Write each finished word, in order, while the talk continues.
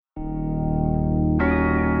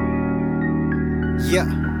Yeah.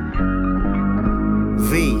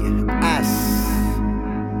 VS.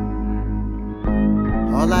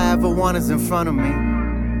 All I ever want is in front of me.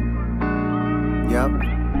 Yep.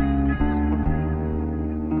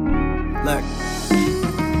 Look.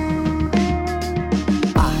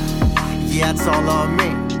 Yeah, it's all on me.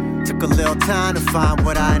 Took a little time to find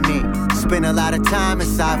what I need. Spent a lot of time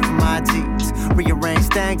inside for my G's. Rearrange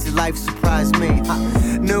things and life surprised me.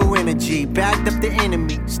 New energy, backed up the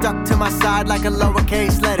enemy. Stuck to my side like a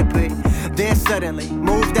lowercase letter B. Then suddenly,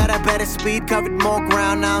 moved at a better speed. Covered more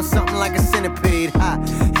ground, now I'm something like a centipede.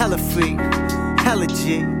 Hella feet, hella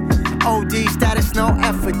G. OD status, no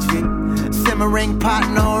effigy. Simmering pot,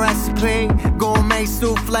 no recipe. Gourmet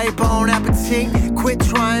souffle, bon appetit. Quit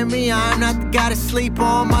trying me, I'm not the guy to sleep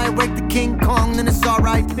on. Might wake the King Kong, then it's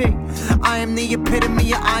R.I.P. I am the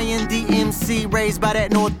epitome of INDMC, raised by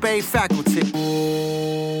that North Bay faculty.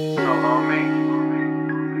 All on me.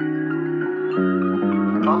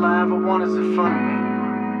 All I ever want is in front of me.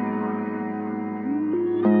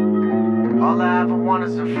 All I ever want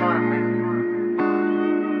is in front of me.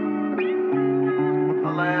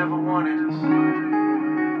 All I ever wanted is...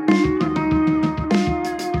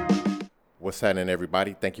 What's happening,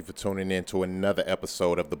 everybody? Thank you for tuning in to another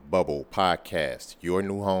episode of the Bubble Podcast, your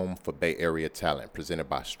new home for Bay Area talent, presented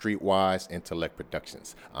by Streetwise Intellect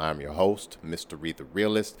Productions. I'm your host, Mr. Reed the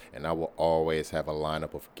Realist, and I will always have a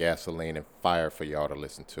lineup of gasoline and fire for y'all to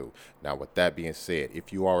listen to. Now, with that being said,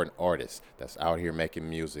 if you are an artist that's out here making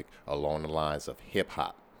music along the lines of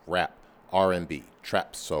hip-hop, rap, R&B,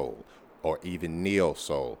 trap soul, or even neo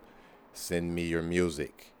soul, send me your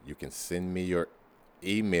music. You can send me your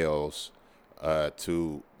emails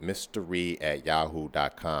to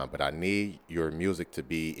mrreed@yahoo.com, but I need your music to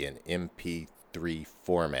be in MP3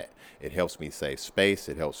 format. It helps me save space.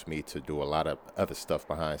 It helps me to do a lot of other stuff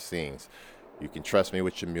behind scenes. You can trust me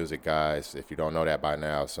with your music, guys. If you don't know that by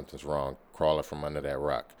now, something's wrong. Crawling from under that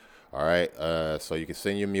rock. All right, so you can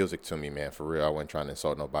send your music to me, man. For real, I wasn't trying to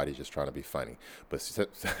insult nobody, just trying to be funny. But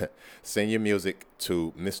send your music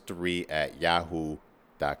to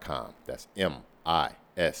mrreed@yahoo.com. That's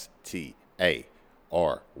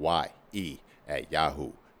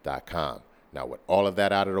MISTARYE@yahoo.com. Now, with all of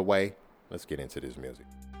that out of the way, let's get into this music.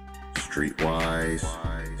 Streetwise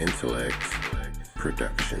Intellect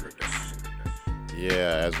Productions.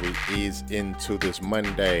 Yeah, as we ease into this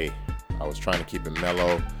Monday, I was trying to keep it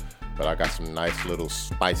mellow, but I got some nice little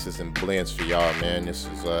spices and blends for y'all, man. This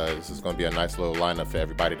is going to be a nice little lineup for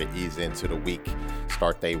everybody to ease into the week,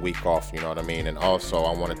 start their week off, you know what I mean? And also,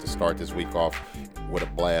 I wanted to start this week off with a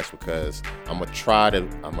blast because I'm gonna try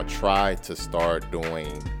to start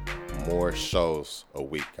doing more shows a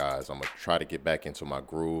week, guys. I'm gonna try to get back into my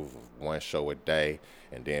groove of one show a day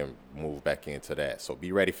and then move back into that. So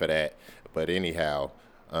be ready for that. But anyhow,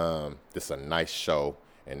 this is a nice show,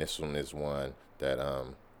 and this one is one that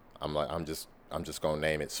I'm just gonna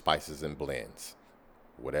name it Spices and Blends.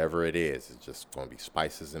 Whatever it is, it's just gonna be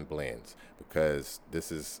Spices and Blends because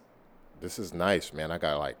this is nice, man. I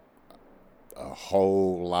got like a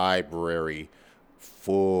whole library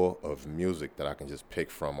full of music that I can just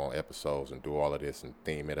pick from on episodes and do all of this and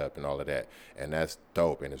theme it up and all of that. And that's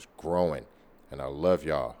dope, and it's growing. And I love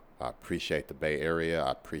y'all. I appreciate the Bay Area.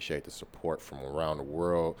 I appreciate the support from around the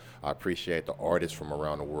world. I appreciate the artists from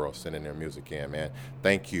around the world sending their music in, man.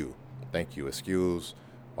 Thank you. Thank you. Excuse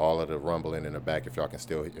all of the rumbling in the back if y'all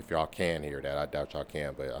can hear that. I doubt y'all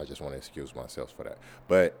can, but I just want to excuse myself for that.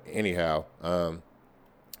 But anyhow,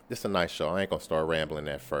 this is a nice show. I ain't going to start rambling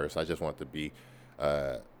at first. I just want to be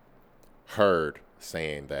heard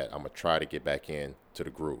saying that I'm going to try to get back into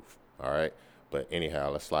the groove, all right? But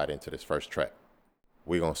anyhow, let's slide into this first track.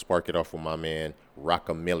 We're going to spark it off with my man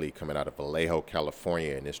Rockamilli coming out of Vallejo,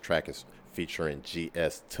 California, and this track is featuring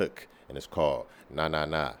GS Took, and it's called Nah Nah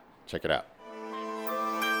Nah. Check it out.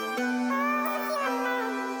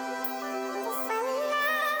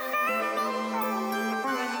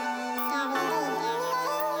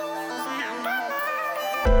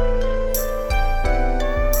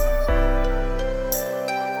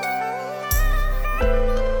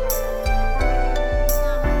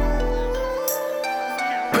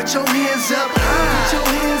 Put your hands up high, put your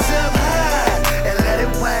hands up high, and let it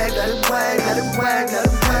wag, let it wag, let it wag, let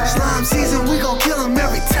it wag. Slime season, we gon' kill them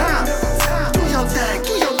every time. Do your thing,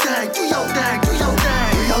 do your thing, do your thing, do your thing,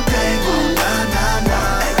 do your thing. Oh, nah, nah,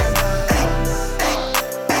 nah. Hey, hey,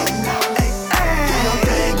 hey, hey, hey. Do your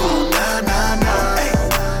thing, oh, nah, nah, nah. Hey,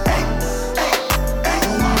 hey, hey, hey.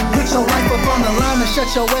 Put your life up on the line and shut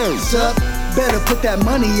your ass up. Better put that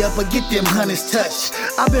money up or get them hundreds touched.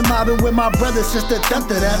 I've been mobbing with my brothers since the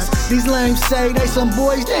Thundernuts. These lames say they some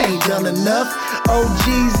boys, they ain't done enough.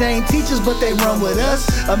 OGs ain't teachers, but they run with us.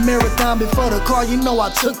 A marathon before the car, you know I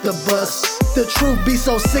took the bus. The truth be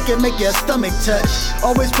so sick it make your stomach touch.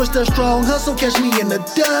 Always push the strong hustle, catch me in the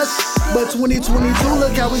dust. But 2022,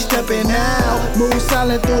 look how we stepping out. Move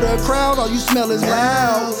silent through the crowd, all you smell is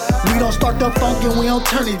loud. We don't start the funk and we don't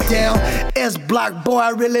turn it down. S-Block boy, I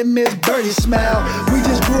really miss Birdie's smile. We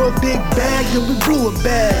just grew a big bag, then we blew a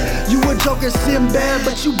bag. You a joker, Sinbad,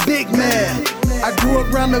 but you big man. I grew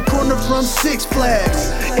up round the corner from Six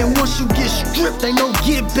Flags. And once you get stripped, ain't no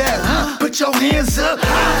get back, huh? Put your hands up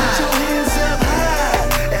high. Put your hands up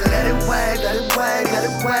high. And let it wag, let it wag, let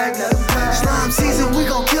it wag, let it wag. Slime season, we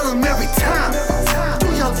gon' kill him every time. Do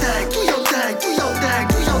your thing, do your thing, do your thing,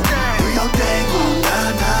 do your thing. Do your thing, ooh,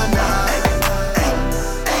 nah, nah, nah. Ay,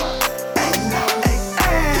 ay, ay, ay,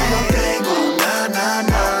 ay. Do your thing, ooh, nah, nah,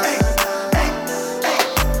 nah. Ay, ay,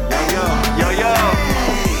 Yo, yo.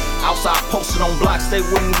 Outside posted on blocks, they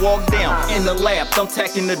wouldn't walk down. In the lab,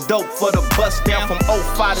 thumbtacking the dope for the bust down. From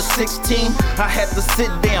 05 to 16, I had to sit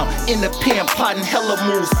down in the pen, plotting hella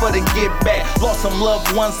moves for the get back. Lost some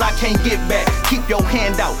loved ones I can't get back. Keep your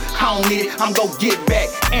hand out, I don't need it, I'm gon' get back.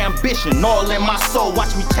 Ambition all in my soul,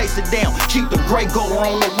 watch me chase it down. Keep the gray goer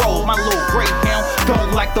on the road, my little greyhound.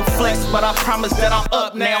 Don't like the flex, but I promise that I'm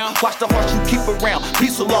up now. Watch the heart you keep around,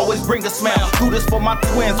 peace will always bring a smile. Do this for my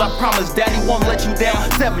twins, I promise daddy won't let you down.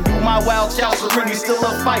 7, you my wild child, Serenity still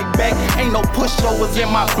a fight back. Ain't no pushovers in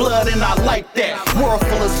my blood and I like that. World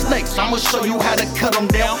full of snakes, I'ma show you how to cut them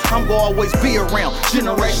down. I'm gonna always be around.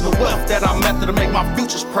 Generational wealth that I'm after to make my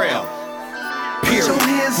futures proud. Period. Put your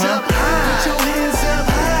hands up high. Put your hands up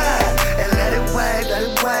high. And let it wag, let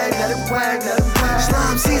it wag, let it wag, let it wag.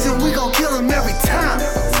 Slime season, we gon' kill him every time.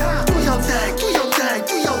 Do your thing, do your thing,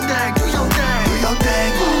 do your thing, do your thing. Do your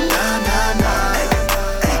thing, ooh, nah, nah, nah. Ay,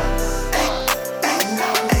 ay, ay,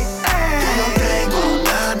 ay, ay. Do your thing, ooh,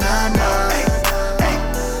 nah, nah, nah. Ay, ay,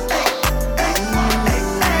 ay, ay,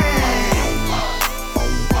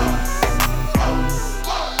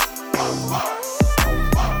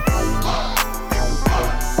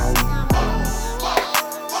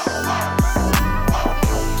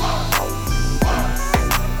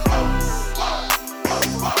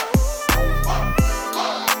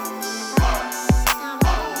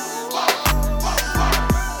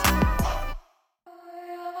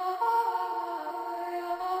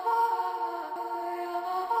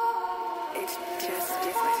 It's just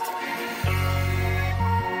different.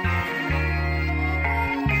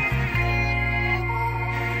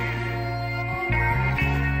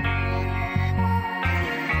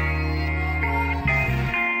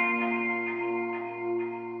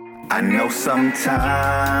 I know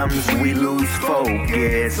sometimes we lose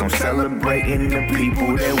focus on celebrating the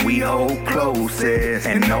people that we hold closest.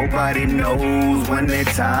 And nobody knows when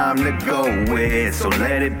it's time to go with. So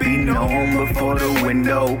let it be known before the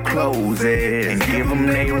window closes. And give them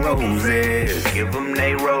they roses. Give them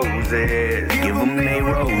they roses. Give them they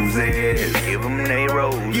roses. Give them they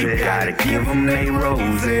roses. You gotta give them they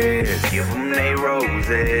roses. Give them they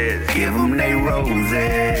roses. Give them they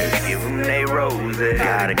roses. Give them they roses.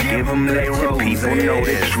 Gotta give them they roses. People know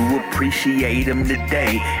that you appreciate them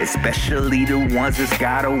today, especially the ones that's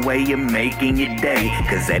got a way of making your day.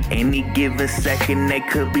 Cause at any given second they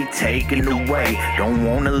could be taken away. Don't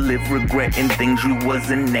wanna live regretting things you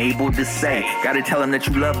wasn't able to say. Gotta tell them that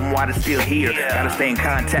you love them while they're still here. Gotta stay in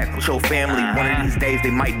contact with your family. One of these days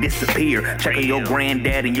they might disappear. Check on your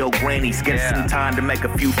granddad and your granny. Schedule some time to make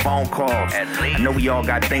a few phone calls. I know we all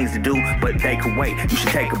got things to do, but they can wait. You should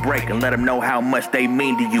take a break and let them know how much they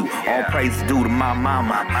mean to you. All praise is due to my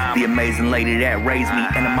mama, the amazing lady that raised me,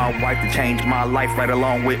 and to my wife that changed my life, right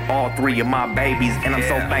along with all 3 of my babies. And I'm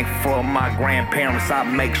so thankful for my grandparents. I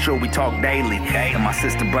make sure we talk daily. And my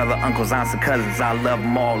sister, brother, uncles, aunts, and cousins, I love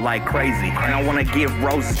them all like crazy. And I want to give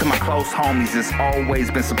roses to my close homies that's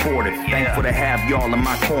always been supportive. Thankful to have y'all in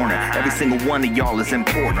my corner. Every single one of y'all is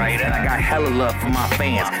important. And I got hella love for my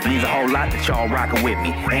fans. It means a whole lot that y'all rockin' with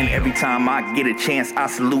me. And every time I get a chance, I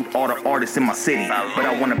salute all the artists in my city. But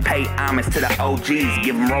I want to pay homage to the OGs,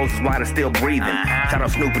 give them roses while they're still breathing. Shout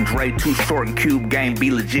out Snoop and Dre, Too Short and Cube Game,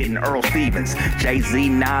 Be Legit and Earl Stevens, Jay-Z,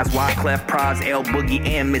 Nas, Wyclef, Pras, L Boogie,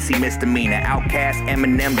 and Missy Misdemeanor, Outkast,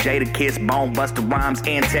 Eminem, Jada Kiss, Bone, Busta Rhymes,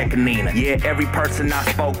 and Tekanina. Yeah, every person I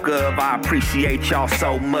spoke of, I appreciate y'all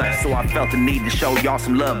so much. So I felt the need to show y'all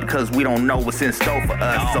some love because we don't know what's in store for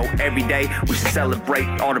us. So every day we should celebrate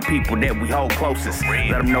all the people that we hold closest.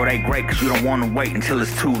 Let them know they great, cause you don't want to wait until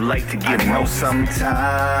it's too late to give them. Sometimes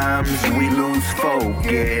Sometimes we lose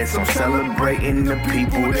focus on celebrating the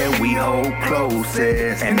people that we hold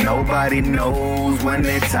closest, and nobody knows when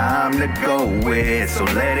it's time to go with. So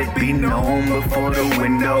let it be known before the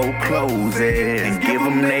window closes, and give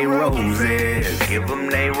them they roses, give them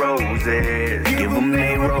they roses, give them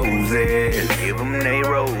they roses, give them they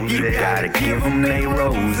roses. You gotta give them they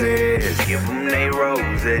roses, give them they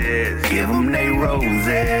roses, give them they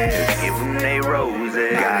roses, give them they roses.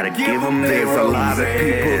 Gotta give them they roses. There's a lot of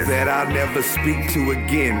people that I'll never speak to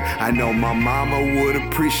again. I know my mama would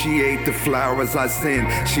appreciate the flowers I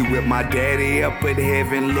send. She with my daddy up in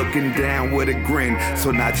heaven looking down with a grin.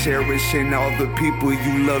 So not cherishing all the people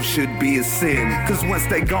you love should be a sin. Cause once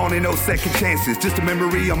they gone, ain't no second chances. Just a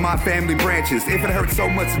memory of my family branches. If it hurts so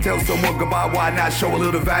much to tell someone goodbye, why not show a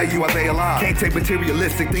little value while they alive? Can't take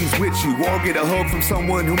materialistic things with you, or get a hug from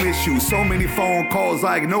someone who miss you. So many phone calls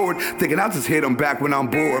I ignored, thinking I'll just hit them back when I'm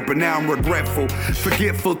bored. But now I'm regretful,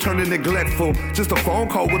 forgetful, turning neglectful. Just a phone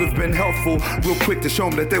call would have been helpful, real quick to show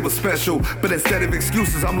them that they were special. But instead of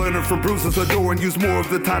excuses, I'm learning from bruises. Adore and use more of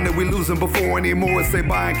the time that we losing before anymore. Say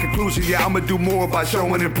bye in conclusion, yeah, I'ma do more by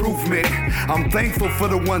showing improvement. I'm thankful for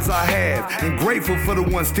the ones I have, and grateful for the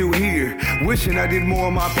ones still here. Wishing I did more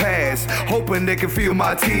of my past, hoping they can feel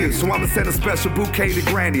my tears. So I'ma send a special bouquet to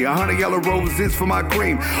Granny, 100 yellow roses for my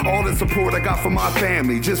cream. All the support I got from my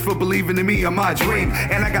family, just for believing in me and my dream.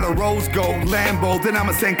 And I got a rose gold Lambo, then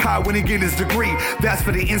I'ma send Kai when he get his degree. That's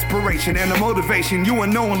for the inspiration and the motivation you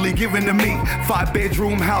unknowingly giving to me.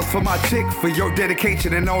 5-bedroom house for my chick, for your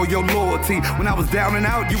dedication and all your loyalty. When I was down and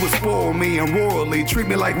out, you would spoil me and royally treat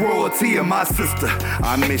me like royalty. And my sister,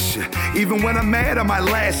 I miss you. Even when I'm mad, I might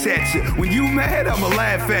lash at you. When you mad, I'ma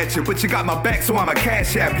laugh at you. But you got my back, so I'ma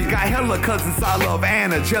cash app you. Got hella cousins I love: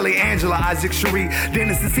 Anna, Jelly, Angela, Isaac, Cherie,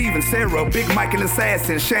 Dennis, and Steven, Sarah, Big Mike and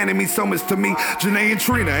Assassin. Shannon means so much to me. Janae and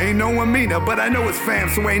Trina, ain't no one meaner, but I know it's fam,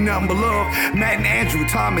 so ain't nothing but love. Matt and Andrew,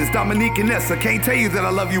 Thomas, Dominique and Nessa, can't tell you that I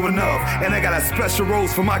love you enough. And I got a special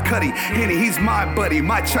rose for my Cuddy. Henny, he's my buddy,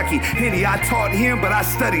 my Chucky. Henny, I taught him, but I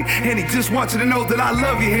studied. Henny, just want you to know that I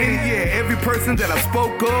love you, Henny. Yeah, every person that I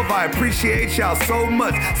spoke of, I appreciate y'all so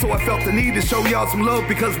much. So I felt the need to show y'all some love,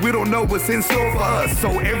 because we don't know what's in store for us.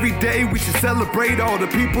 So every day we should celebrate all the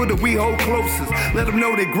people that we hold closest. Let them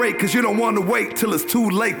know they're great, cause you don't want to wait till it's too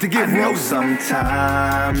late to get roses.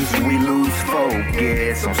 Sometimes we lose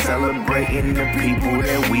focus on celebrating the people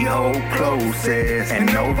that we hold closest,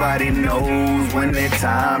 and nobody knows when it's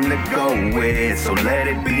time to go with. So let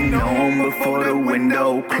it be known before the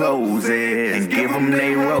window closes, and give them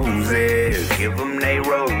they roses, give them they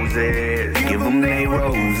roses, give them they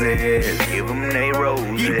roses, give them they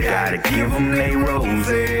roses. You gotta give them they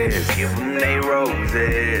roses, give them they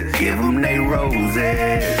roses, give them they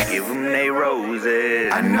roses, give them they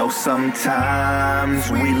roses. I know sometimes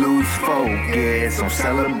we lose focus on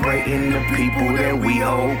celebrating the people that we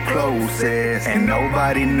hold closest, and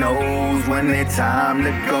nobody knows when it's time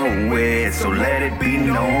to go with. So let it be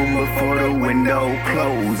known before the window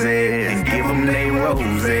closes, and give them they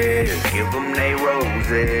roses, give them they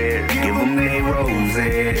roses, give them they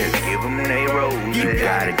roses, give them they roses. You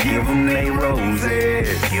gotta give them they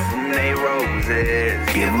roses, give them they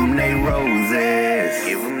roses, give them they roses,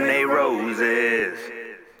 give them they roses.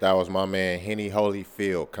 That was my man Henny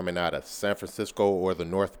Holyfield, coming out of San Francisco or the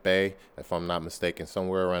North Bay, if I'm not mistaken,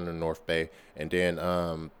 somewhere around the North Bay. And then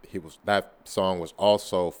that song was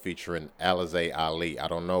also featuring Alizé Ali. I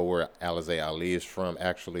don't know where Alizé Ali is from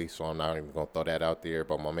actually, so I'm not even gonna throw that out there.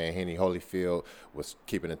 But my man Henny Holyfield was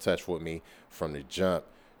keeping in touch with me from the jump.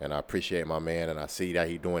 And I appreciate my man, and I see that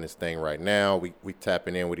he's doing his thing right now. We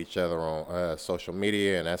tapping in with each other on social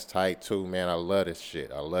media, and that's tight too, man. I love this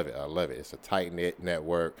shit. I love it. I love it. It's a tight-knit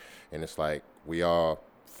network, and it's like we all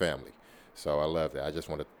family. So I love that. I just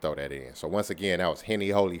want to throw that in. So once again, that was Henny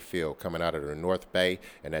Holyfield coming out of the North Bay,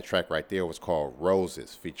 and that track right there was called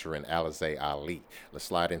Roses, featuring Alizé Ali. Let's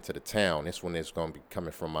slide into the town. This one is going to be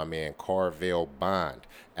coming from my man Carvel Bond.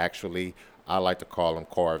 Actually, I like to call him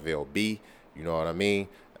Carvel B. You know what I mean?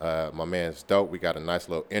 My man's dope. We got a nice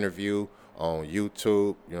little interview on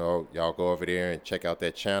YouTube. You know, y'all go over there and check out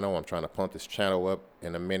that channel. I'm trying to pump this channel up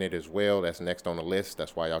in a minute as well. That's next on the list.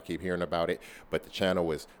 That's why y'all keep hearing about it. But the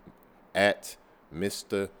channel is at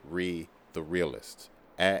Mr. Reed the Realist.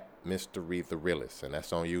 At Mr. Reed the Realist. And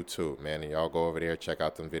that's on YouTube, man. And y'all go over there, check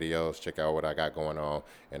out them videos, check out what I got going on,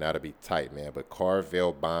 and that'll be tight, man. But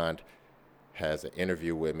Carvel Bond has an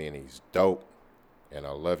interview with me, and he's dope. And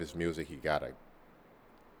I love his music. He got a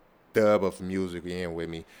dub of music in with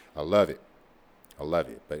me. I love it. I love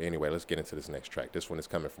it. But anyway, let's get into this next track. This one is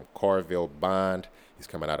coming from Carvel Bond. He's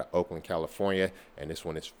coming out of Oakland, California. And this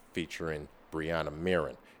one is featuring Brianna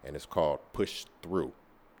Mirren. And it's called Push Through.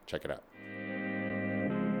 Check it out.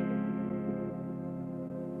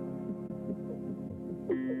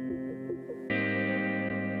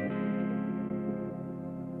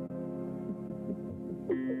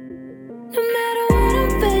 No matter what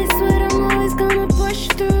I'm faced with, I'm always gonna push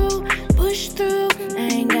through, push through. I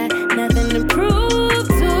ain't got nothing to prove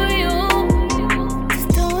to you. Just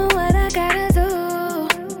doing what I gotta do.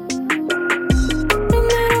 No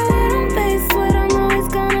matter what I'm faced with, I'm always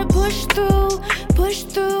gonna push through, push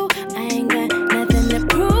through. I ain't got nothing to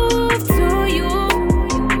prove to you.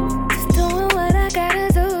 Just doing what I gotta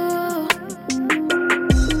do.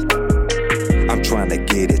 I'm trying to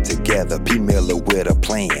get it together, P. Miller with a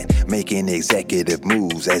plan, making executive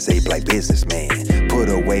moves as a black businessman. Put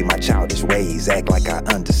away my childish ways, act like I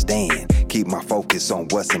understand. Keep my focus on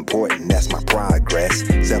what's important, that's my progress.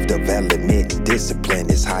 Self-development and discipline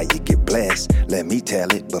is how you get blessed. Let me tell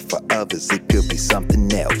it, but for others it could be something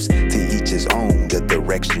else. To each his own, the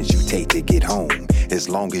directions you take to get home. As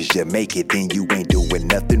long as you make it, then you ain't doing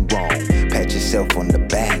nothing wrong. Pat yourself on the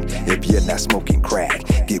back if you're not smoking crack.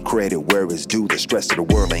 Give credit where it's due, the stress of the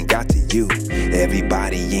world ain't got to you.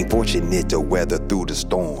 Everybody ain't fortunate to weather through the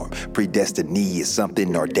storm. Predestiny is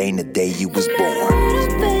something ordained the day you was born.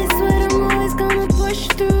 I'm always gonna push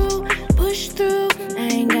through, push through. I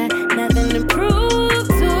ain't got nothing to prove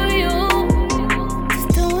to you. Just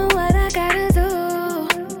doing what I gotta do.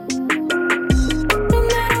 No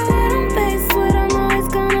matter what I'm faced with, I'm always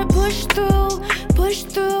gonna push through, push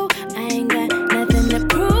through. I ain't got nothing to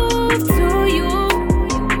prove to you.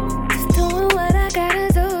 Just doing what I gotta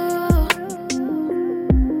do.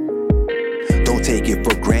 Don't take it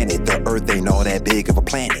for granted, the earth ain't all that big of a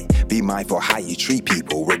planet. Be mindful how you treat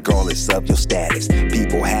people, regardless of your status.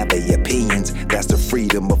 People have their opinions, that's the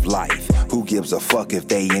freedom of life. Who gives a fuck if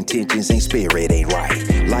they intentions ain't spirit ain't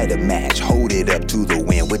right? Light a match, hold it up to the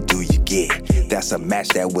wind, what do you get? That's a match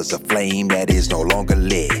that was a flame that is no longer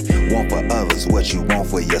lit. Want for others what you want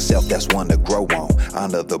for yourself, that's one to grow on.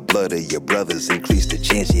 Honor the blood of your brothers, increase the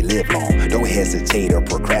chance you live long. Don't hesitate or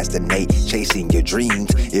procrastinate, chasing your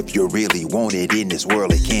dreams. If you really want it in this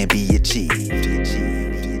world, it can be achieved.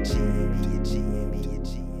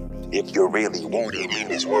 If you really want it in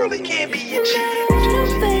this world, it can be achieved. I'm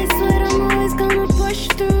faced with, I'm always gonna push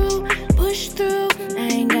through, push through. I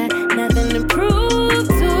ain't got nothing to prove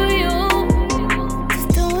to you. Just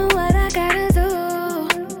doing what I gotta do.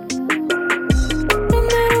 No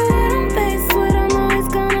matter what I'm faced with, I'm always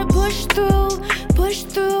gonna push through, push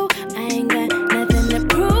through. I ain't got nothing to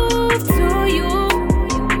prove to you.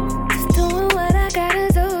 Just doing what I gotta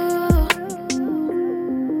do.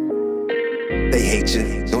 They hate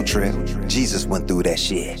you, don't trip. Jesus went through that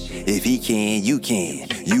shit. If he can, you can.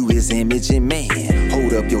 You his image and man.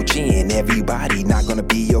 Hold up your chin. Everybody not gonna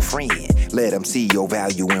be your friend. Let them see your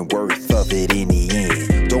value and worth of it in the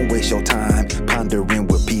end. Don't waste your time pondering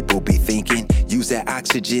what people be thinking. Use that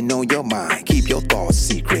oxygen on your mind. Keep your thoughts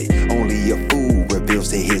secret. Only a fool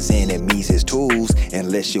reveals to his enemies his tools.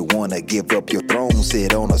 Unless you wanna give up your throne,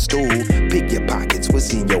 sit on a stool. Pick your pockets,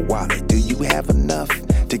 what's in your wallet? Do you have enough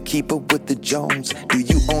to keep up with the Jones? Do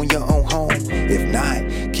you own your own home? If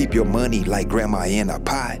not, keep your money like grandma in a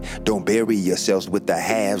pot. Don't bury yourselves with the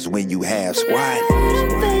halves when you have squat. I'm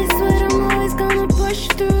faced with, I'm always gonna push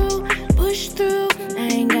through, push through. I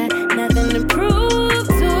ain't got nothing to prove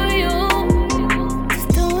to you. Just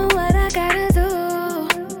doing what I gotta do.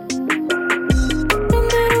 No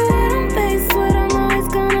matter what I'm faced with, I'm always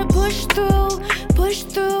gonna push through, push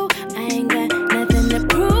through. I ain't got nothing to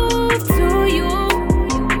prove to you.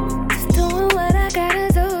 Just doing what I gotta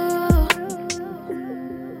do.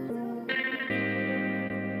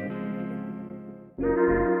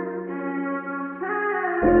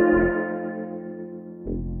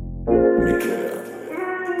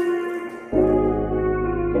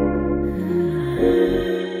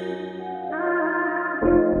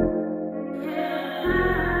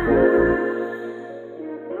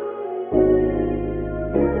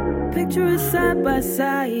 Picture us side by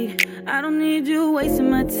side. I don't need you wasting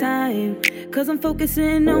my time, 'cause I'm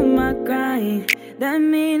focusing on my grind. That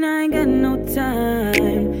mean I ain't got no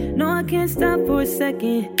time. No, I can't stop for a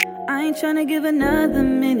second. I ain't tryna give another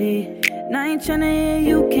minute. And I ain't tryna hear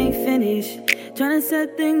you can't finish. Tryna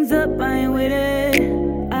set things up, I ain't with it.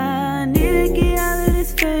 I need to get out of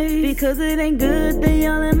this phase, because it ain't good, they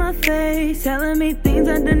all in my face, telling me things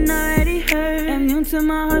I done already heard. Immune to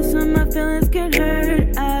my heart, so my feelings get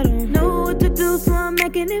hurt. I don't know what to do, so I'm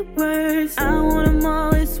making it worse. I want them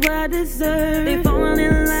all, it's what I deserve. They falling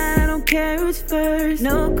in line, I don't care who's first.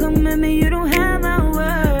 No commitment, you don't have my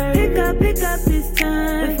word. Pick up this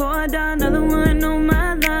time, before I die, another one on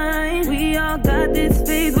my line. We all got this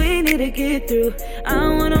phase, we need to get through. I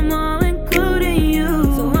want them all, including you.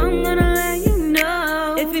 So I'm gonna let you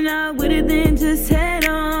know. If you're not with it, then just head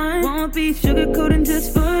on. Won't be sugarcoating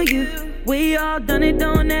just for you. We all done it,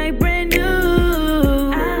 don't act brand new.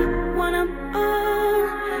 I want them all.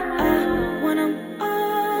 I want them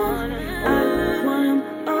all. I want them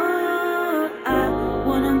all. I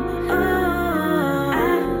want them all. I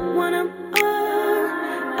want them all.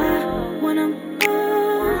 I want them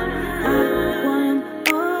all. I want them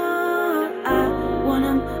all. I want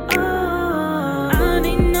them all. I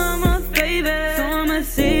need know my favor, so I'ma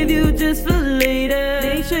save you just for later.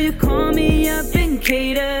 Make sure you call me up and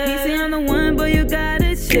cater. He say I'm the one, but you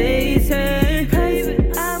gotta chase her. 'Cause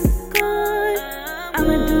I'm gone,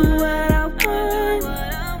 I'ma do what I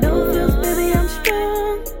want. No feels, baby, I'm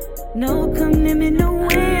strong. No commitment, no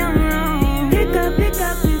way I'm wrong. Pick up this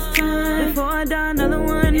time before I die, another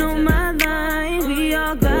one on my line. We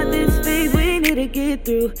all got this faith, we need to get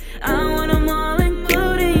through. I want them all,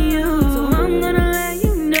 including you. So I'm gonna let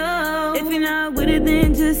you know. If you're not with it,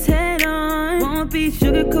 then just head on. Won't be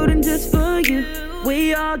sugarcoating just for you.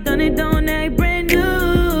 We all done it, don't act brand new.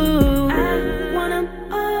 I want them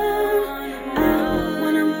all. I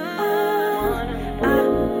want them all. I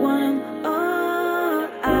want them all.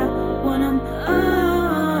 I want them all.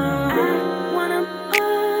 I want them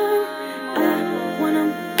all. I want them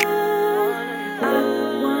all. I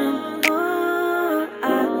want them all. I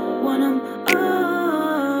want them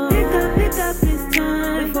all. Pick up this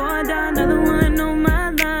time before I die, another one on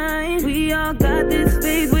my line. We all got this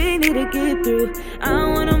faith, we need to get through. I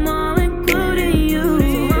want them all, including you.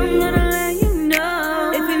 So I'm gonna let you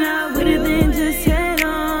know. If you're not with it, then just head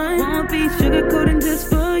on. Won't be sugarcoating just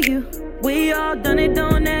for you. We all done it,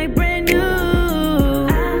 don't act brand new. I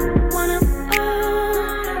want them all.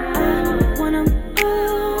 I want them all.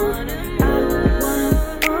 I want them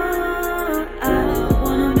all. I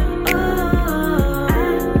want them all.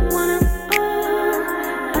 I want them all.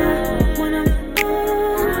 I want them all.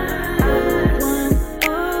 I want them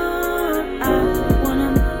all. I want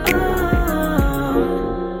them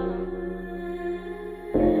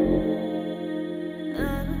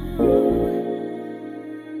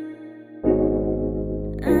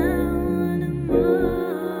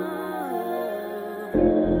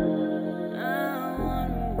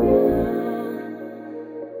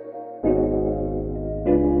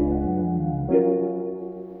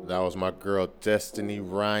That was my girl Destiny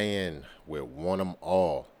Ryan with Want 'Em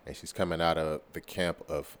All, and she's coming out of the camp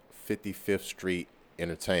of 55th Street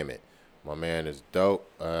Entertainment. My man is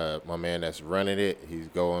dope. My man that's running it, he's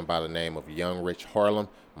going by the name of Young Rich Harlem.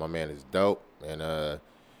 My man is dope, and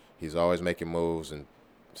he's always making moves and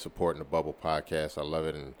supporting the Bubble Podcast. I love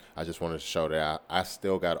it, and I just wanted to show that I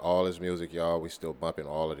still got all his music, y'all. We still bumping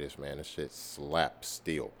all of this, man. This shit slaps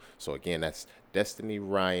still. So again, that's Destiny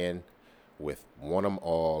Ryan with Want 'Em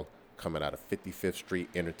All, coming out of 55th Street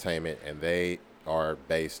Entertainment, and they are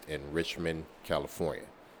based in Richmond, California.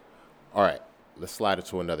 All right, let's slide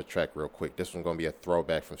into another track real quick. This one's going to be a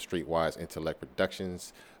throwback from Streetwise Intellect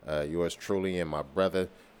Productions. Yours truly and my brother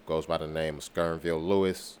goes by the name of Skernville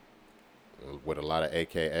Lewis, with a lot of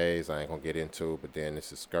AKAs I ain't going to get into, but then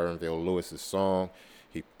this is Skernville Lewis's song.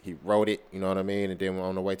 He wrote it, you know what I mean? And then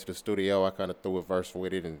on the way to the studio, I kind of threw a verse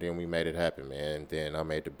with it, and then we made it happen, man. And then I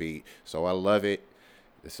made the beat. So I love it.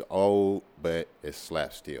 It's old, but it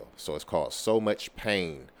slaps still. So it's called So Much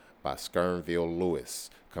Pain by Skernville Lewis,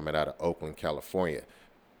 coming out of Oakland, California,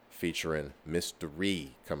 featuring Mr.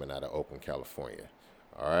 Reed, coming out of Oakland, California.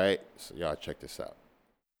 All right, so y'all check this out.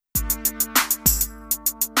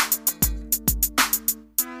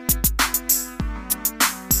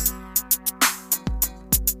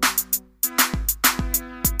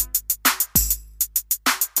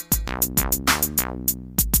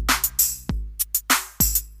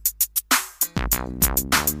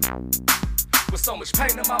 With so much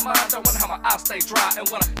pain in my mind, I wonder how my eyes stay dry. And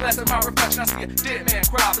when I glance at my reflection, I see a dead man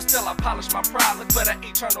cry. But still I polish my pride, look for that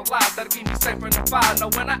eternal life that'll keep me safe from the fire. No,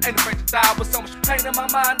 when I ain't afraid to die. With so much pain in my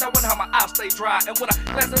mind, I wonder how my eyes stay dry. And when I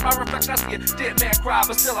glance at my reflection, I see a dead man cry.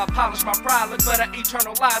 But still I polish my pride, look for that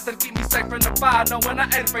eternal life that'll keep me safe from the fire. No, when I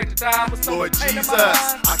ain't afraid to die. With so Lord much pain Jesus, in my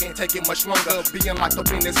mind, I can't take it much longer. Being locked up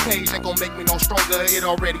in this cage ain't gonna make me no stronger. It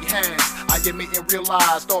already has. I admit and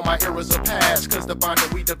realized all my errors are past. Cause the bond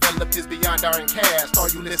that we developed is beyond our cast. Are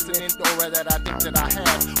you listening? Or that I think that I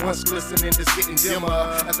have. Once glistening is getting dimmer.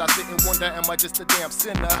 As I sit and wonder, am I just a damn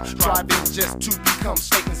sinner? Striving just to become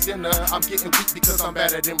Satan's sinner. I'm getting weak because I'm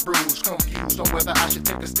battered and bruised. Confused on whether I should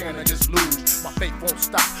take a stand or just lose. My faith won't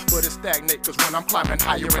stop, but it stagnate. Cause when I'm climbing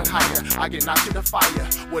higher and higher, I get knocked to the fire.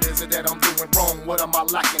 What is it that I'm doing wrong? What am I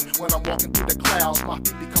lacking? When I'm walking through the clouds, my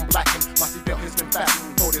feet become blackened. My seatbelt has been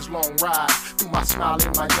fastened for this long ride. Through my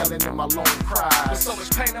smiling, my yelling, and my long cries. With so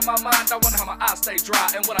much pain in my mind, I wonder how my eyes stay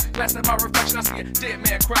dry. And when I glance at my reflection, I see a dead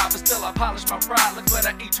man cry. But still I polish my pride, look for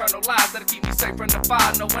the eternal lies that'll keep me safe from the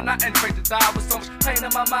fire. Know when I ain't afraid to die. With so much pain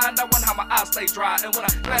in my mind, I wonder how my eyes stay dry. And when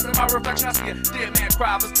I glance at my reflection, I see a dead man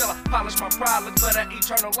cry. But still I polish my pride, look for the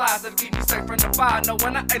eternal lies that'll keep me safe from the fire. Know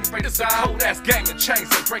when I ain't afraid to die. It's a cold ass game and chains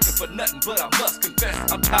ain't breaking for nothing. But I must confess,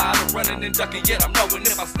 I'm tired of running and ducking. Yet I'm knowing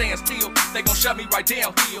if I stand still, they gon' shut me right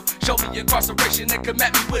downhill. Show me incarceration and come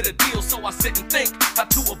at me with a deal. So I sit and think how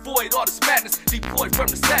to avoid all this madness, deployed from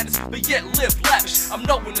the sadness, but yet live lavish. I'm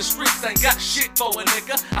knowing the streets ain't got shit for a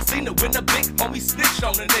nigga. I seen it when the big homie snitched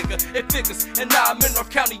on a nigga. It figures, and now I'm in North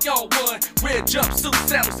County on one. Red jumpsuit,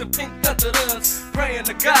 sandals, and pink dun-dun-duns. Praying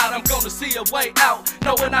to God I'm gonna see a way out,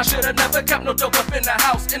 knowing I should've never kept no dope up in the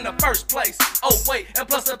house in the first place. Oh wait, and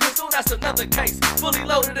plus a pistol, that's another case. Fully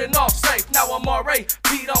loaded and off safe. Now I'm already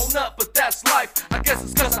beat on up, but that's life. I guess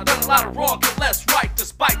it's cause I done a lot of wrong and less right.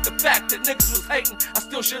 Despite the fact that niggas was hating, I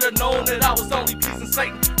still should've known that I was only pleasing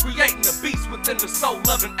Satan, creating a beast within the soul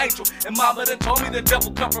of an angel. And mama done told me the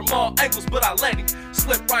devil come from all angles, but I let him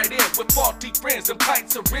slip right in with faulty friends and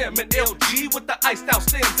pints of rim and LG with the iced out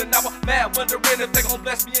stems. And now I'm mad, wondering if they gon'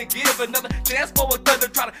 bless me and give another chance for a thunder,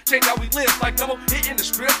 try to change how we live. Like no more hitting the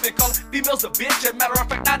strip and calling females a bitch. As a matter of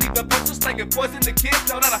fact, not even posters slinging poison to kids.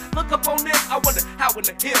 Now that I look up on this, I wonder how in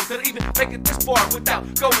the hell could I even make it this far without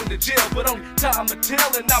going to jail. But only time will tell,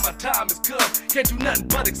 and now my time has come. Can't do nothing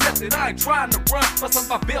but accept it. I ain't trying to run, but some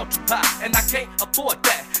my bail too high, and I can't afford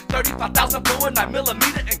that. 35,000 for a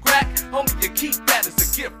 9mm and crack. Homie, you keep that as a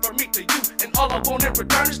gift from me to you, and all I want in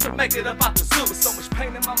return is to make it up out the zoo. With so much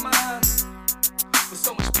pain in my mind, with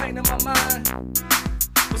so much pain in my mind.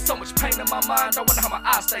 With so much pain in my mind, I wonder how my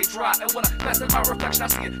eyes stay dry. And when I glance at my reflection, I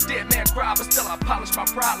see a dead man cry. But still I polish my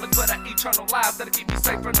pride, look for the eternal lives that'll keep me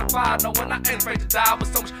safe from the fire. No, when I ain't afraid to die. With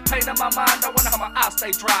so much pain in my mind, I wonder how my eyes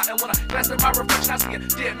stay dry. And when I glance at my reflection, I see a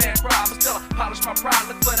dead man cry. But still I polish my pride,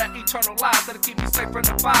 look for the eternal lives that'll keep me safe from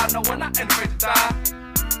the fire. No, when I ain't afraid to die.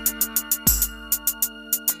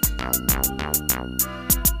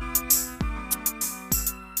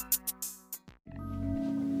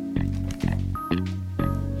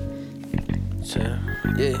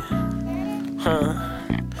 Yeah,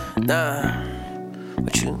 nah.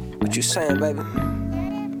 What you saying, baby?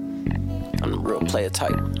 I'm the real player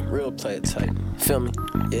type. Feel me?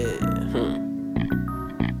 Yeah.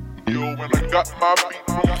 Yo, when I got my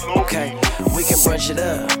beat on slow. Okay, we can brunch it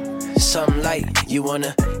up. Something light. You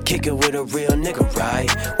wanna kick it with a real nigga, right?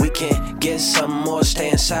 We can get something more,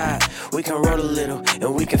 stay inside. We can roll a little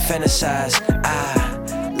and we can fantasize.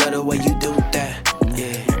 I love the way you do that.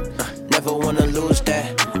 Yeah. Never wanna lose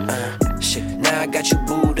that. Shit, now I got you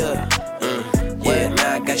booed up. Yeah,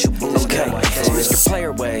 now I got you booed up. Okay, it's Mr.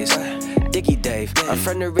 Player Ways. Dicky Dave, I'm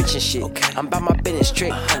from the rich and shit. I'm about my business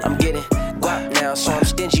trick. I'm getting guap now, so I'm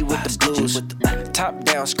stingy with the blues. Top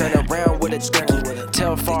down, skirt around with a dicky.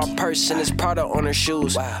 Tell for a person it's Prada on her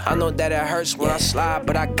shoes. I know that it hurts when I slide,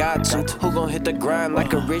 but I got to. Who gon' hit the grind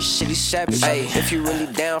like a rich city savage? Hey, if you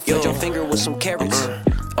really down, flood your finger with some carrots.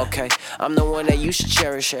 Okay, I'm the one that you should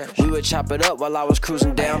cherish. We would chop it up while I was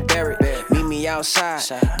cruising down Barrett. Meet me outside,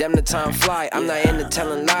 damn the time fly. I'm not into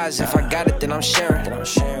telling lies. If I got it, then I'm sharing.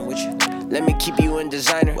 With you. Let me keep you in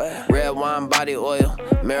designer. Red wine, body oil,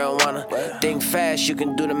 marijuana. Think fast, you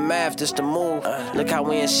can do the math, just the move. Look how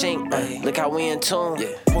we in sync, look how we in tune.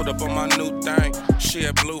 Pulled up on my new thing, she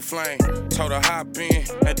a blue flame. Told her hop in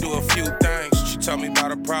and do a few things. She told me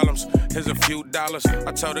about her problems, here's a few dollars.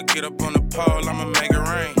 I told her get up on the pole, I'ma make it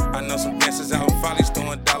rain. I know some dancers out in Follies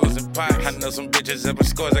doing dollars and pipes. I know some bitches up in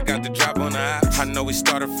scores, I got the drop on the eye. I know we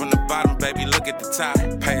started from the bottom, baby, look at the top.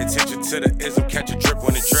 Pay attention to the ism, catch a drip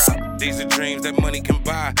when it drop. These are dreams that money can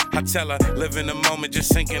buy. I tell her, live in the moment,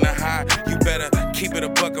 just sinking a high. You better keep it a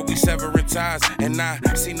buck or we severing ties. And I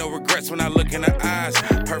see no regrets when I look in her eyes.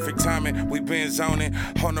 Perfect timing, we been zoning.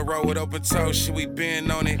 On the road with open toes, shit, we been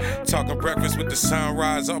on it. Talking breakfast with the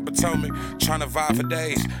sunrise up Potomac. Tryna vibe for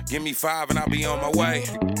days, give me 5 and I'll be on my way.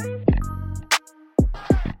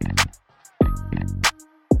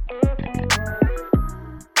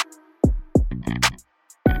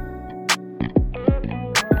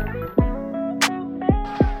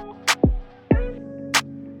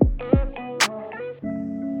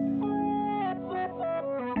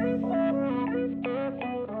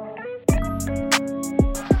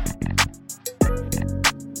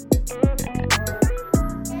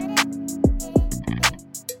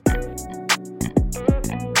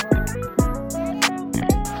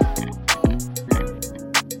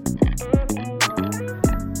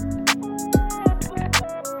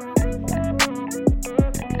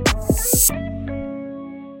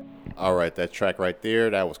 All right, that track right there,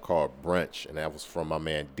 that was called Brunch, and that was from my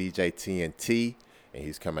man DJ TNT, and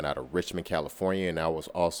he's coming out of Richmond, California, and that was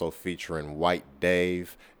also featuring White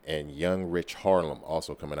Dave and Young Rich Harlem,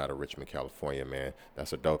 also coming out of Richmond, California, man.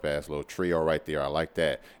 That's a dope-ass little trio right there. I like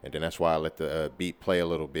that. And then that's why I let the beat play a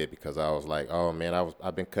little bit, because I was like, oh, man,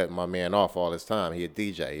 I've been cutting my man off all this time. He a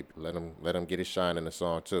DJ. Let him get his shine in the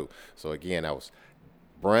song, too. So, again, that was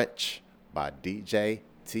Brunch by DJ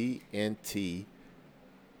TNT,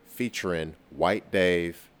 featuring White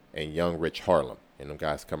Dave and Young Rich Harlem. And them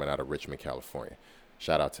guys coming out of Richmond, California.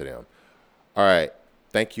 Shout out to them. All right.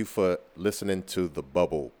 Thank you for listening to The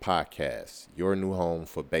Bubble Podcast, your new home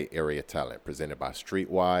for Bay Area talent, presented by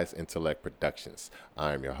Streetwise Intellect Productions.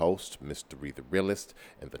 I am your host, Mr. Ree the Realist,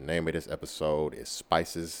 and the name of this episode is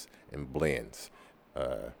Spices and Blends.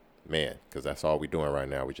 Man, because that's all we're doing right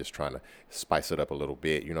now. We're just trying to spice it up a little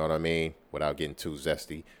bit, you know what I mean, without getting too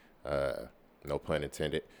zesty. No pun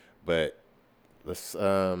intended. But let's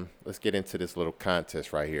get into this little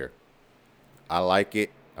contest right here. I like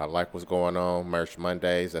it. I like what's going on. Merch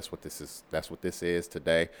Mondays. That's what this is. That's what this is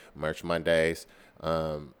today. Merch Mondays.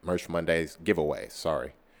 Merch Mondays giveaway.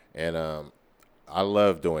 Sorry. And I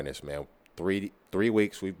love doing this, man. 3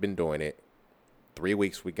 weeks we've been doing it. 3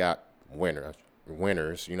 weeks we got winners.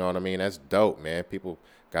 You know what I mean? That's dope, man. People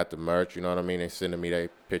got the merch. You know what I mean? They sending me their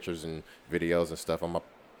pictures and videos and stuff. I'm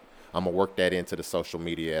gonna work that into the social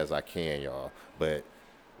media as I can, y'all. But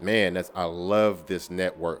man, I love this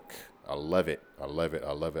network. I love it. I love it.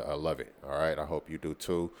 I love it. I love it. All right. I hope you do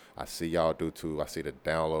too. I see y'all do too. I see the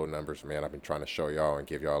download numbers, man. I've been trying to show y'all and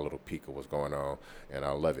give y'all a little peek of what's going on, and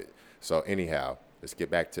I love it. So anyhow, let's get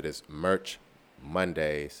back to this Merch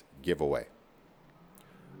Mondays giveaway.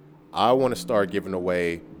 I want to start giving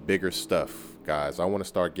away bigger stuff, guys. I want to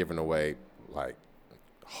start giving away like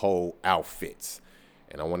whole outfits,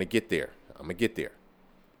 and I want to get there. I'm gonna get there.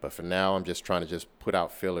 But for now, I'm just trying to just put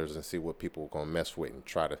out fillers and see what people are going to mess with and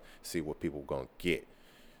try to see what people are going to get.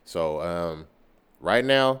 So right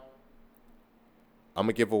now, I'm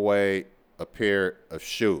going to give away a pair of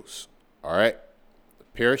shoes. All right? A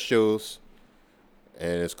pair of shoes.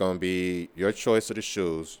 And it's going to be your choice of the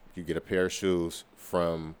shoes. You get a pair of shoes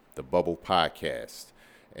from the Bubble Podcast.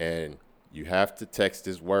 And you have to text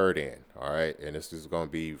this word in. All right? And this is going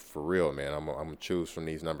to be for real, man. I'm going to choose from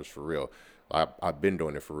these numbers for real. I've been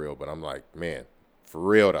doing it for real, but I'm like, man, for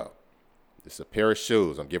real though. It's a pair of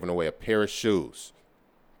shoes. I'm giving away a pair of shoes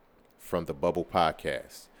from the Bubble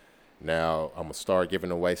Podcast. Now, I'm going to start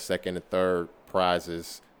giving away second and third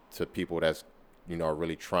prizes to people that's, you know,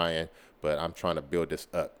 really trying, but I'm trying to build this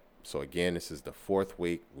up. So again, this is the 4th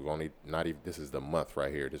week. This is the month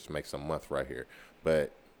right here. This makes a month right here.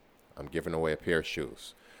 But I'm giving away a pair of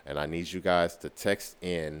shoes. And I need you guys to text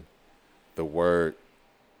in the word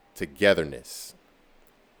togetherness,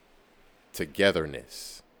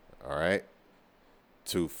 all right,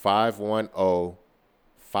 to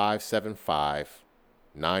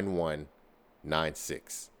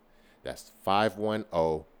 510-575-9196. That's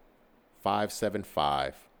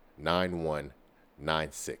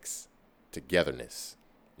 510-575-9196. Togetherness.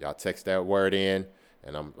 Y'all text that word in,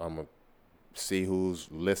 and I'm gonna see who's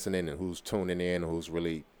listening and who's tuning in and who's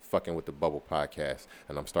really fucking with the Bubble Podcast,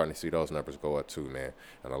 and I'm starting to see those numbers go up too, man.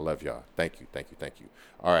 And I love y'all. Thank you.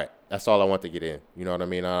 All right, that's all I want to get in. You know what I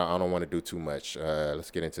mean? I don't want to do too much.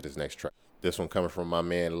 Let's get into this next track. This one coming from my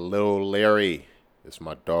man Lil Larry. This is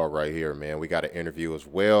my dog right here, man. We got an interview as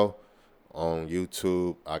well on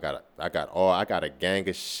YouTube. I got a gang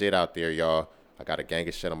of shit out there, y'all. I got a gang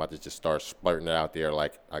of shit. I'm about to just start splurting it out there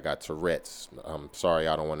like I got Tourette's. I'm sorry,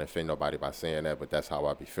 I don't want to offend nobody by saying that, but that's how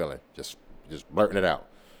I be feeling. Just blurting it out.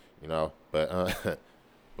 You know, but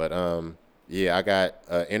yeah, I got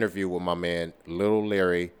an interview with my man, Lil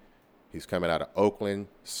Larry. He's coming out of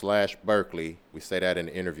Oakland/Berkeley. We say that in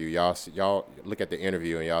the interview. Y'all look at the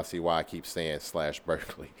interview and y'all see why I keep saying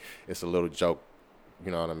 /Berkeley. It's a little joke,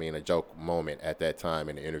 you know what I mean? A joke moment at that time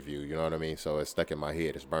in the interview, you know what I mean? So it's stuck in my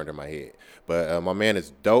head. It's burned in my head. But my man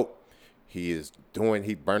is dope. He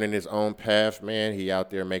burning his own path, man. He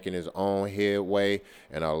out there making his own headway,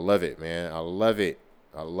 and I love it, man. I love it.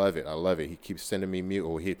 He keeps sending me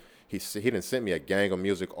music. He done sent me a gang of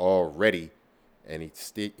music already, and he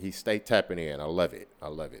stay tapping in. I love it.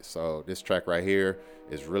 So this track right here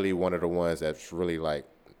is really one of the ones that's really like,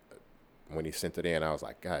 when he sent it in, I was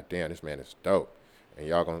like, God damn, this man is dope. And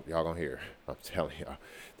y'all gonna hear. I'm telling y'all,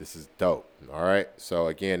 this is dope. All right. So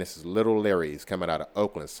again, this is Lil Larry. He's coming out of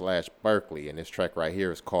Oakland/Berkeley, and this track right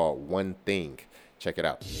here is called One Thing. Check it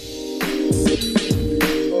out.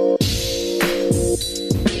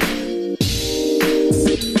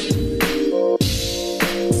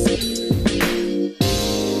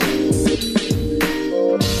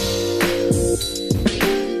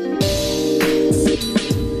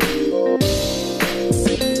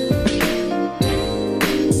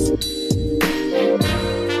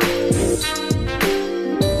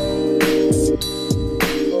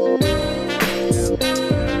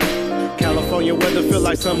 feel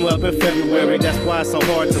like something up in February. That's why it's so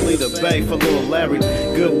hard to leave the bay for little Larry.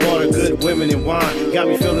 Good water, good women and wine. Got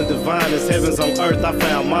me feeling divine as heavens on earth, I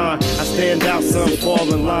found mine. I stand out, some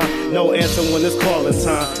fall in line. No answer when it's calling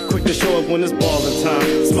time. Quick to show up when it's balling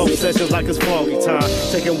time. Smoke sessions like it's foggy time.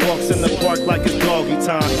 Taking walks in the park like it's doggy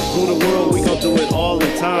time. Rule the world, we gon' do it all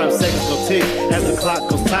in time. Seconds go tick as the clock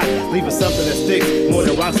goes tight. Leaving something that sticks more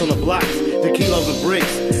than rocks on the blocks. The kilos and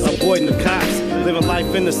bricks, avoiding the cops. Living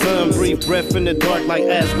life in the sun, breathe breath in the dark like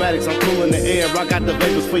asthmatics. I'm cool in the air, I got the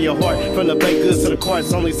vapors for your heart. From the baked goods to the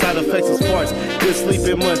carts, only side effects is farts. Good sleep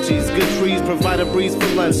and munchies, good trees provide a breeze for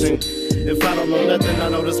lunching. If I don't know nothing, I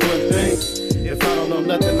know this one thing. If I don't know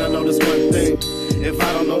nothing, I know this one thing. If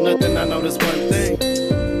I don't know nothing, I know this one thing.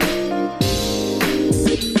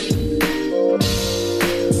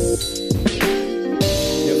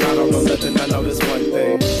 If I don't know nothing, I know this one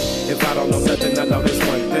thing. If I don't know nothing, I know this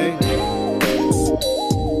one thing.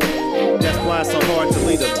 That's why it's so hard to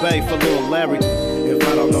leave the bay for little Larry. If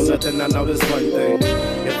I don't know nothing, I know this one thing.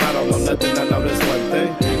 If I don't know nothing, I know this one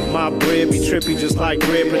thing. My bread be trippy just like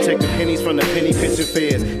bread. Protect the pennies from the penny pinching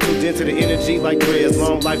feds. Tuned into the energy like threads.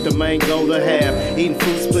 Long life the mango to have. Eating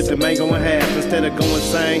fruit, split the mango in half. Instead of going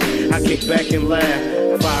sane, I kick back and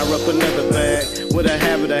laugh. Fire up another bag. With a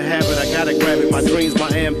habit, I gotta grab it. My dreams, my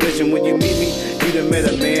ambition. When you meet me, you done met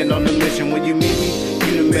a man on the mission. When you meet me,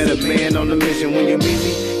 you done met a man on the mission. When you meet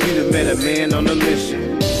me, you done met a man on a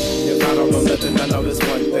mission. If I don't know nothing, I know this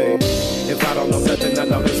one thing. If I don't know nothing, I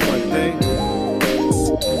know this one thing.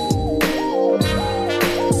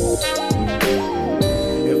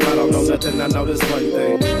 If I don't know nothing, I know this one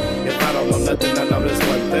thing. If I don't know nothing, I know this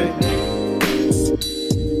one thing.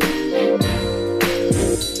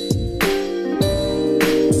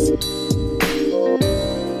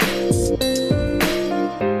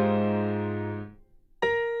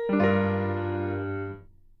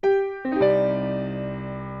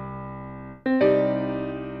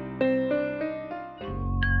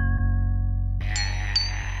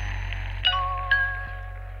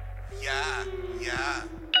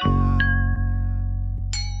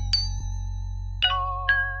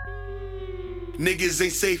 Niggas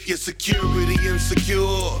ain't safe, your security insecure.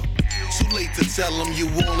 Too late to tell them you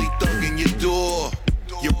only thugging your door.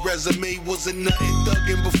 Your resume wasn't nothing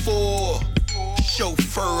thugging before.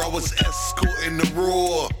 Chauffeur, I was escorting the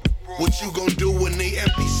roar. What you gon' do when they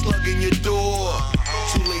empty slugging your door?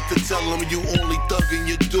 Too late to tell them you only thugging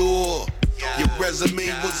your door. Your resume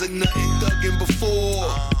wasn't nothing thugging before.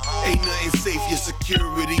 Ain't nothing safe, your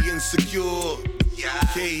security insecure.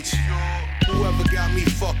 Cage. Whoever got me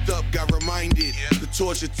fucked up got reminded. The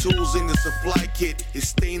torture tools in the supply kit is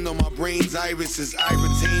stained on my brain's irises. I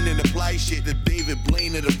retain and apply shit. The David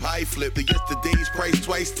Blaine of the pie flip. The yesterday's price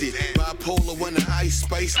twice did. Bipolar when the ice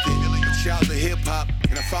spiced it. A child of hip hop,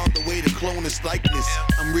 and I found a way to clone its likeness.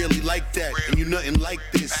 I'm really like that, and you nothing like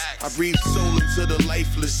this. I breathe soul into the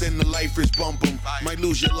lifeless, and the lifers bump 'em. Might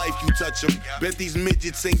lose your life, you touch 'em. Bet these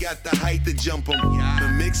midgets ain't got the height to jump 'em. The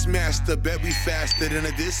mix master, bet we faster than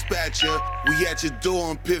a dispatcher. We at your door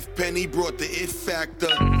on Piff Penny, brought the it factor.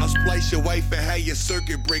 I'll splice your wife and have your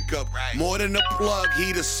circuit break up. More than a plug,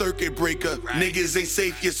 he the circuit breaker. Niggas ain't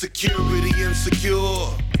safe, your security insecure.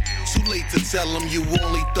 Too late to tell them you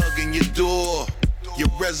only thugging your door. Your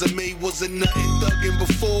resume wasn't nothing thugging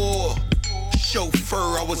before.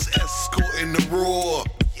 Chauffeur, I was escorting the roar.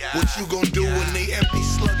 What you gon' do when they empty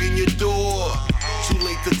slugging your door? Too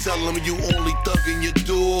late to tell them you only thugging your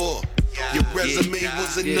door. Your resume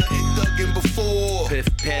wasn't nothing thugging before.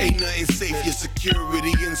 Ain't nothing safe, your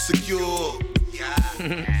security insecure.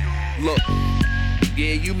 Look,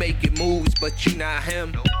 yeah, you making moves, but you not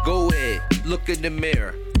him. Go ahead, look in the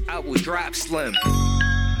mirror. I will drop slim.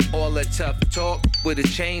 All that tough talk with a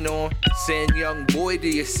chain on. Send young boy to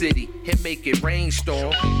your city and make it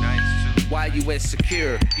rainstorm. Why you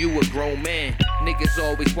insecure? You a grown man. Niggas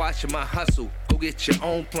always watching my hustle. Go get your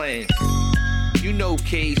own plans. You know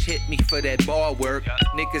Cage hit me for that bar work.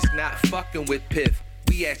 Niggas not fucking with Piff.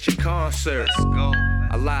 We at your concert. Let's go.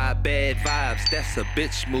 A lot of bad vibes, that's a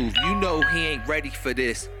bitch move. You know he ain't ready for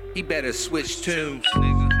this. He better switch tunes.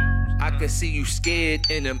 I can see you scared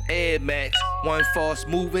in them Air Max. One false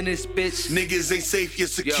move in this bitch. Niggas ain't safe, your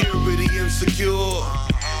security insecure.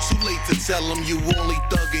 Too late to tell them you only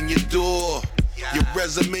thugging your door. Your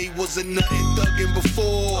resume wasn't nothing thugging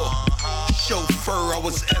before. Chauffeur, I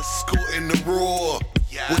was escorting the roar.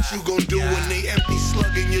 What you gon' do when they empty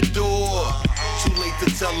slugging your door? Too late to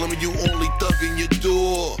tell them you only thugging your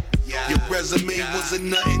door. Your resume wasn't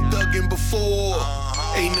nothing thugging before.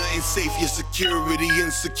 Ain't nothing safe, your security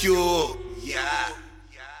insecure.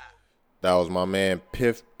 That was my man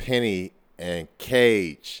Piff Penny and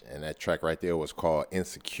Cage, and that track right there was called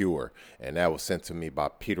Insecure, and that was sent to me by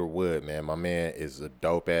Peter Wood, man. My man is a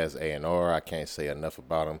dope-ass A&R. I can't say enough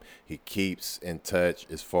about him. He keeps in touch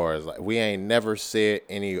as far as, like, we ain't never said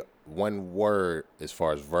any one word as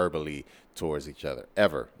far as verbally towards each other,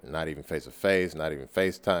 ever. Not even face-to-face, not even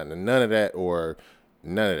FaceTime, none of that,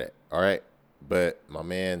 all right? But my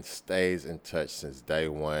man stays in touch since day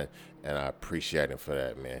one, and I appreciate him for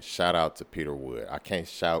that, man. Shout out to Peter Wood. I can't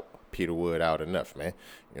shout Peter Wood out enough, man.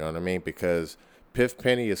 You know what I mean? Because Piff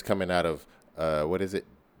Penny is coming out of,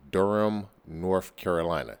 Durham, North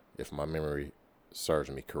Carolina, if my memory serves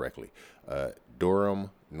me correctly.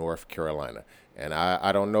 Durham, North Carolina. And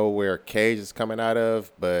I don't know where Cage is coming out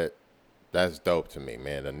of, but that's dope to me,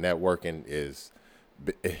 man. The networking is,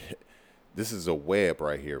 this is a web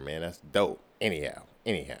right here, man. That's dope. Anyhow.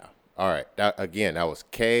 All right. That was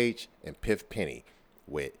Cage and Piff Penny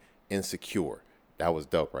with Insecure. That was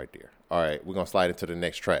dope right there. All right, we're going to slide into the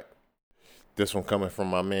next track. This one coming from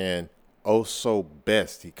my man, Oh So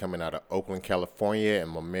Best. He coming out of Oakland, California,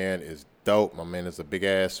 and my man is dope. My man is a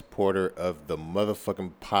big-ass supporter of the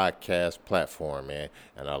motherfucking podcast platform, man,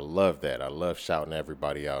 and I love that. I love shouting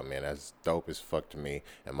everybody out, man. That's dope as fuck to me,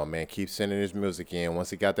 and my man keeps sending his music in.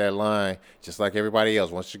 Once he got that line, just like everybody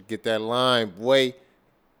else, once you get that line, boy,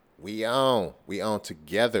 we on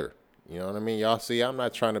together. You know what I mean? Y'all see, I'm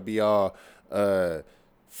not trying to be all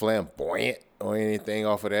flamboyant or anything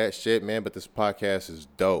off of that shit, man, but this podcast is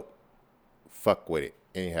dope. Fuck with it.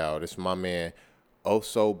 Anyhow, this is my man, Oh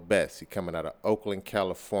So Best. He coming out of Oakland,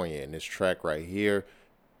 California, and this track right here,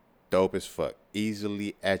 dope as fuck.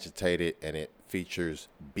 Easily Agitated, and it features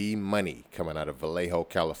B Money coming out of Vallejo,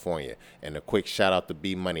 California. And a quick shout out to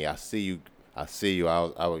B Money. I see you. I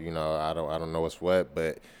don't know what's what,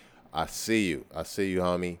 but I see you,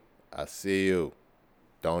 homie. I see you.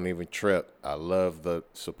 Don't even trip. I love the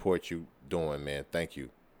support you doing, man. Thank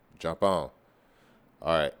you. Jump on.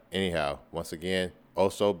 All right. Anyhow, once again,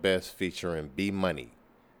 Also Best featuring B Money.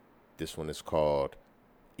 This one is called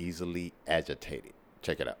Easily Agitated.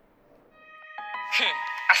 Check it out.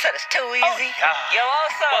 I said it's too easy. Oh, yeah. Yo,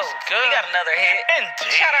 also, we got another hit.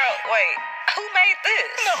 Indeed. Shout out, wait, who made this?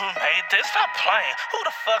 You know who made this? Stop playing. Who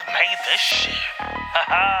the fuck made this shit?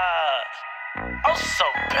 Oh, So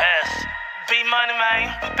Best. B Money,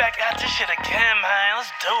 man. We back at this shit again, man.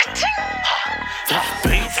 Let's do it.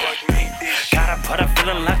 Gotta put a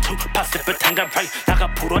feeling like two pops if it tank right. Like a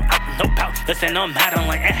poodle out, no pout. This ain't no matter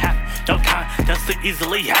like it half. No time, just to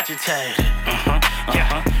easily agitate.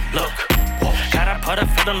 Look. Gotta put a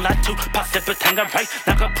feeling like two pops if it tank right.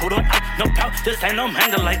 Like a poodle out, no pout. This ain't no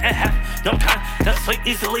matter like it half. No time, just to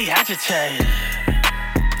easily agitate.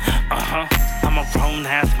 I'm a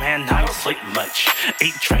grown-ass man, I don't sleep much.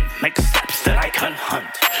 Eat, drink, make steps that I can hunt.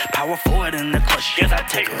 Power forward in the clutch, yes, I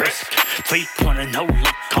take risk. 3-pointer, no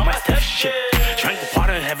look, on my step shit. Drink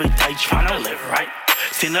water every day, tryna live right.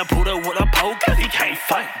 Seen a Buddha with a pole, cause he can't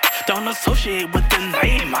fight. Don't associate with the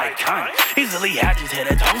name, my kind. Easily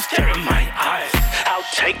agitated, don't stare in my eyes. I'll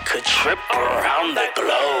take a trip around the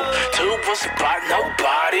globe to a spot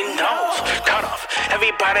nobody knows. Cut off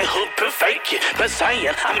everybody who been faking, but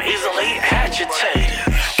saying I'm easily agitated.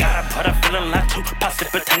 Gotta put a feeling like two pops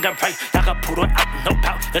if it tank right. Like a poodle out, no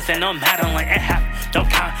pout. This ain't no matter like it half. No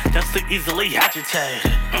time, just to easily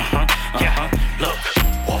agitated. Look.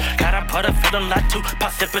 Gotta put a feeling like two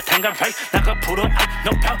pops if it tank right. Like a poodle out,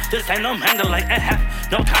 no pout. This ain't no handle like it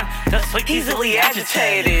half. No time, just so easily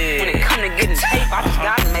agitated. When it come to getting tape, I just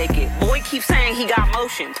gotta make it. Boy keep saying he got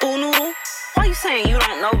motion. Pool noodle? Why you saying you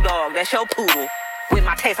don't know, dog? That's your poodle. With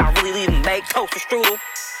my taste, I really leave him baked toast or strudel.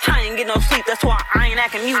 I ain't get no sleep, that's why I ain't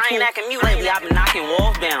acting mutual. Lately I've been knocking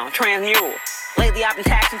walls down, transmural. Lately I've been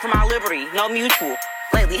taxing for my liberty, no mutual.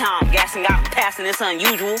 Lately how I'm gassing out and passing, it's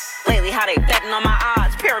unusual. Lately how they betting on my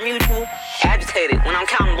odds, pari-mutual. Agitated when I'm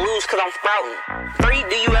counting blues cause I'm sprouting. 3,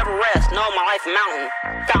 do you ever rest? No, my life a mountain.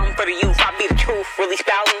 Fountain for the youth, I be the truth, really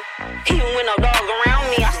spouting. Even with no dogs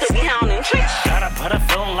around me, I still be hounding. Gotta put a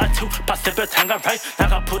feeling like two pops if it tank right.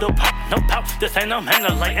 Like a poodle pop, no pout. This ain't no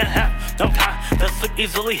handle like it half. No time, this look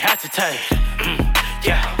easily agitated.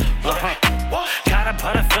 Gotta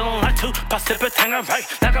put a feeling like two pops if it tank right.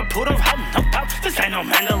 Like a poodle pop, no pout. This ain't no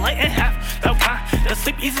handle like it half. No time, this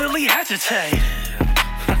look easily agitated.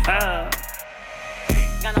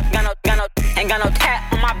 Ain't got no tat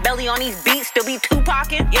on my belly on these beats, still be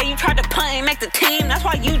Tupacin'. Yeah, you tried to punt and make the team, that's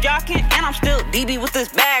why you jockin'. And I'm still DB with this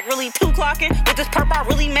bag, really 2-clockin'. With this purple, I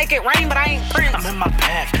really make it rain, but I ain't Prince. I'm in my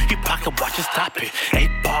bag, you pocket watch and stop it.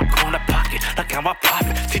 8-ball corner pocket, like I'm a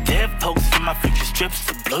prophet. See dead folks in my future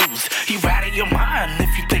strips of blues. You out of your mind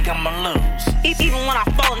if you think I'ma lose. Even when I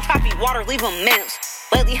fall in choppy water, leave them mints.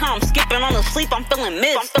 Lately, how I'm skipping on the sleep, I'm feeling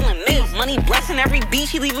missed. Money blessing every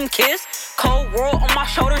beach, he leave him kiss. Cold world on my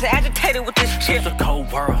shoulders, agitated with this shit. It's a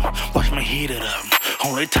cold world, watch me heat it up.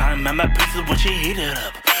 Only time I'm at peace is when she heat it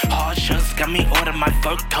up. Hard shots got me ordered, my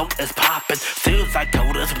fur coat is popping. Feels like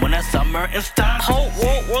cold as when it's summer and stuff. Whole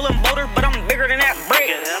world rolling boulder, but I'm bigger than that brick.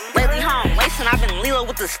 Lately, how I'm lacing, I've been Lilo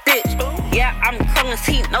with the stitch. Yeah, I'm curling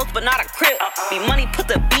seat notes, but not a crib. Me money put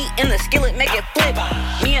the beat in the skillet, make it flip.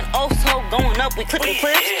 Me and Oso going up, we clipping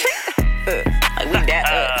clips. Like we that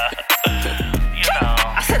up. You know,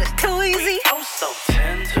 I said it's too easy. Oh, so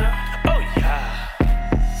tender. Oh, yeah.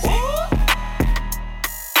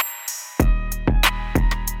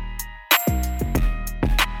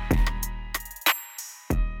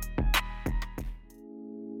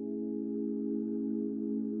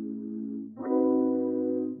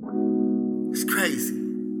 It's crazy.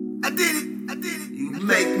 I did it. You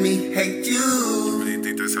make me hate you. You really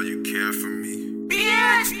think that's how you care for me?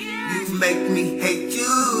 You make me hate you.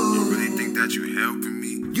 You really think that you helping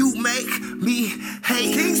me? You make me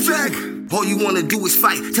hate you. All you wanna do is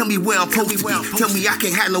fight. Tell me where I'm supposed to be. Tell me I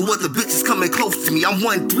can't have no other bitches coming close to me. I'm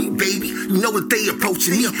 1-3, baby. You know what they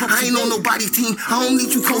approaching me. I ain't on nobody's team. I don't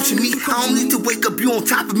need you coaching me. I don't need to wake up you on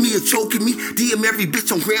top of me or choking me. DM every bitch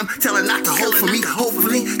on gram, tell her not to hold for me.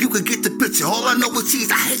 Hopefully you could get the picture. All I know is cheese.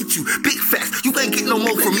 I hate you. Big facts. You can't get no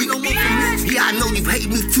more from me. Yeah, I know you hate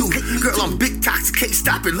me too. Girl, I'm big toxic. Can't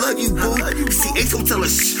stop it. Love you, boo. See, Ace gon' tell her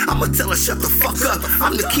shh. I'ma tell her shut the fuck up.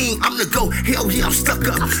 I'm the king. I'm the GOAT. Hell yeah, I'm stuck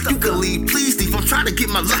up. You can leave. Please leave, I'm trying to get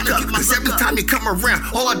my luck up. Cause every time you come around,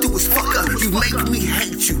 all I do is fuck up. You make me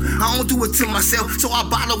hate you. I don't do it to myself, so I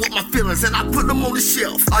bottle up my feelings and I put them on the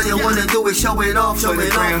shelf. All you wanna do is show it off, show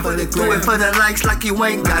it off for the gram. Do it for the likes like you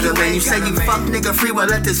ain't got it. When you say you fuck nigga free, well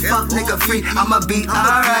let this fuck nigga free. I'ma be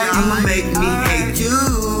alright. You make me hate you.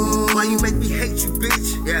 Why you make me hate you,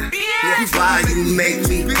 bitch? Yeah. Why you make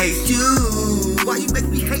me hate you? Why you make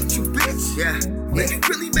me hate you, bitch? Yeah. You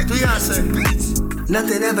really make me hate you, bitch.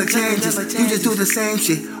 Nothing ever changes. You just do the same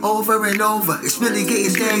shit over and over. It's really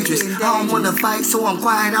getting dangerous. I don't wanna fight, so I'm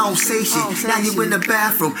quiet. I don't say shit. Now you in the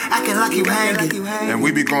bathroom, acting like you hanging. And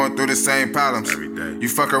we be going through the same problems. You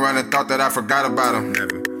fuck around and thought that I forgot about him.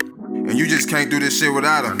 And you just can't do this shit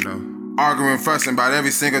without him. Arguing, fussing about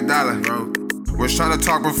every single dollar. Was trying to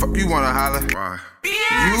talk before you wanna holler.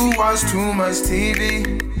 You watch too much TV,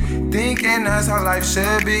 thinking that's how life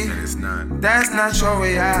should be. That's not your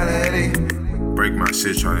reality. Break my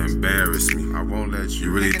shit, try to embarrass me. I won't let you.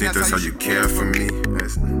 You really think that's how you care for me?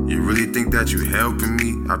 You really think that you helping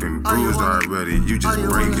me? I've been bruised already. You just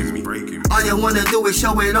breaking me. All you wanna do is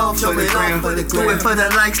show it off, show it off for the gram. Do it for the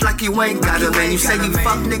likes like you ain't got it. When you say you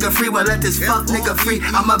fuck nigga free, well let this fuck nigga free.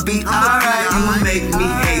 I'ma be alright. You make me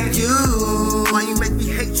hate you. Why you make me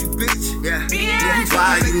hate you, bitch? Yeah.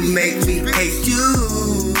 Why you make me hate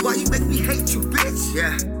you? Why you make me hate you, bitch?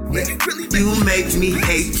 Yeah. You make me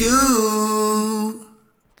hate you.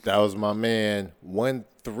 That was my man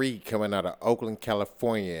 1-3 coming out of Oakland,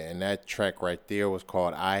 California, and that track right there was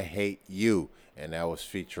called I Hate You, and that was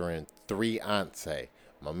featuring 3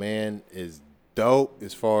 My man is dope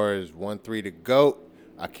as far as 1-3 the GOAT.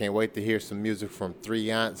 I can't wait to hear some music from 3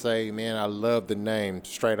 Man, I love the name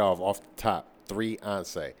straight off the top. 3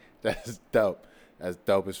 That's dope. That's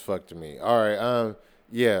dope as fuck to me. All right, all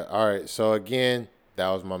right. So again, that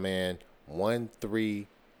was my man 1-3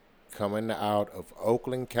 coming out of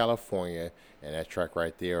Oakland, California, and that track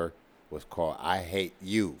right there was called I Hate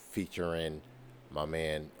You, featuring my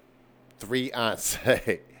man 3 I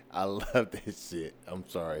love this shit. I'm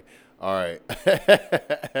sorry. All right.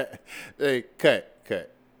 Hey, cut.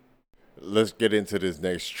 Let's get into this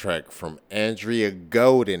next track from Andrea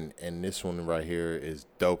Golden, and this one right here is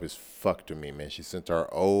dope as fuck to me, man. She sent her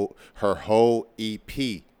whole EP,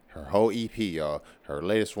 y'all. Her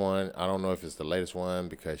latest one, I don't know if it's the latest one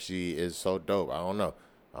because she is so dope. I don't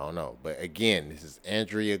know. But again, this is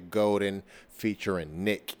Andrea Golden featuring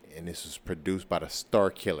Nick, and this was produced by the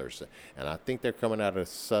Star Killers. And I think they're coming out of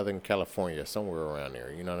Southern California, somewhere around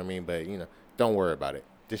there. You know what I mean? But, don't worry about it.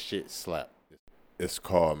 This shit slap. It's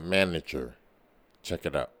called Manager. Check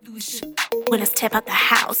it out. When I step out the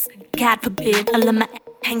house, God forbid, I let my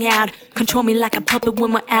hang out. Control me like a puppet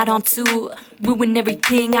when we're out on tour. Ruin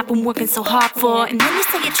everything I've been working so hard for. And then you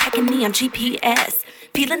say you're tracking me on GPS.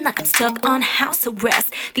 feeling like I'm stuck on house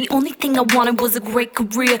arrest. The only thing I wanted was a great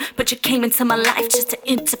career, but you came into my life just to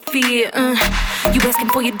interfere. You asking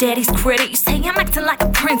for your daddy's credit, you say I'm acting like a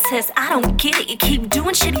princess. I don't get it, you keep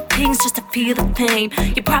doing shitty things just to feel the pain.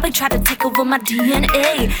 You probably tried to take over my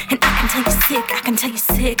DNA, and I can tell you're sick, I can tell you're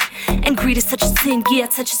sick. And greed is such a sin, yeah,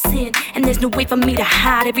 it's such a sin. And there's no way for me to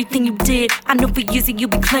hide everything you did. I know for years that you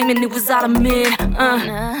be claiming it was all a myth.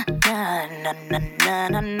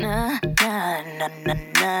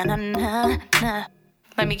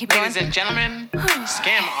 Let me keep going. Ladies and gentlemen,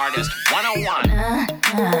 Scam Artist 101.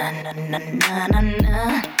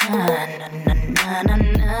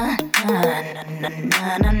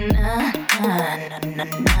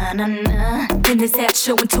 In this ad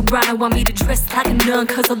show in Toronto, want me to dress like a nun,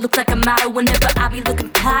 cause I look like a model whenever I be looking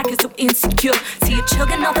fly, cause so insecure. See you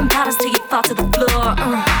chugging all them bottles till you fall to the floor.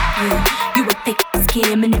 Yeah, you a fake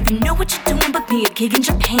scam, and if you know what you're doing, but me a gig in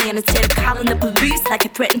Japan, instead of calling the police like you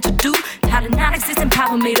threatened to do, had a non-existent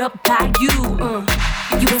problem made up by you.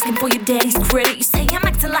 You asking for your daddy's credit, you say I'm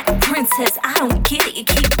acting like a princess. I don't get it, you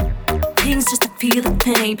keep things just to feel the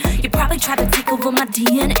pain. You probably tried to take over my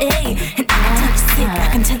DNA, and I can tell you're sick, I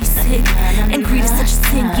can tell you're sick. And greed is such a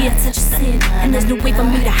sin, yeah, it's such a sin. And there's no way for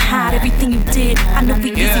me to hide everything you did. I know for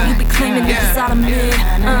years that you be claiming it was all a myth.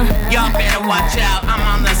 Y'all better watch out, I'm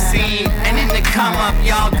on the scene. And in the come up,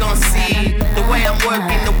 y'all gon' see the way I'm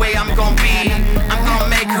working, the way I'm gon' be. I'm gon'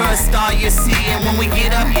 make her a star, you see. And when we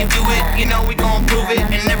get up, you do it, you know we gon' prove it.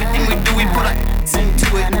 And everything we do, we put our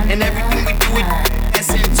into it. And everything we do, we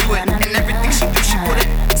into it. And everything she do, she put it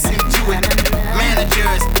into it.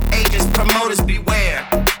 Managers, agents, promoters, beware.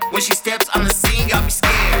 When she steps on the scene, y'all be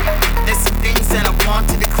scared. There's some things that I want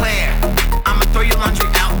to declare. I'ma throw your laundry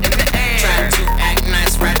out in the air. Try to act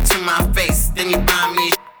nice right to my face, then you buy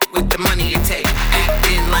me with the money you take.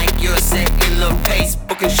 Acting like you're set in the pace,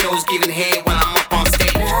 booking shows, giving head while I'm up on stage.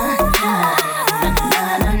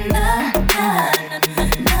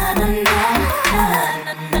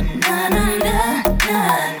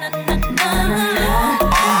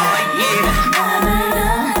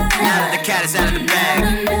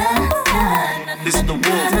 This is the wolf.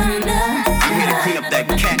 I'm here to clean up that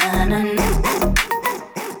cat.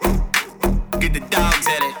 Get the dogs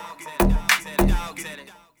at it.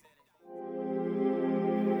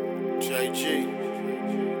 JG.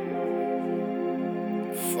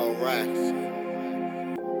 4 racks.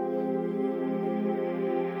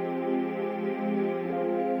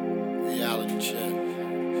 Reality check.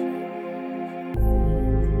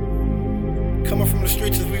 Coming from the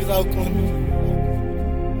streets of East Oakland.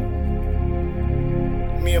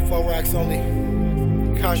 Me and 4 racks only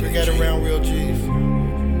congregate around real G's.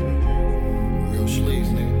 Real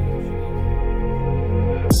sleaze, nigga.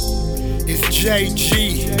 It's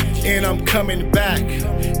JG, and I'm coming back.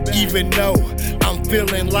 Even though I'm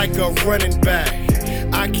feeling like a running back.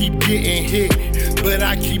 I keep getting hit, but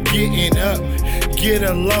I keep getting up. Get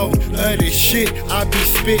a load of this shit, I be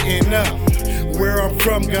spitting up. Where I'm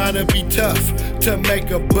from gotta be tough to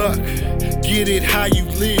make a buck. Get it how you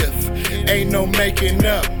live, ain't no making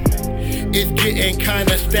up. It's getting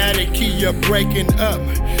kinda staticky, you're breaking up.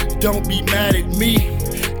 Don't be mad at me,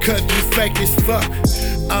 cause you fake as fuck.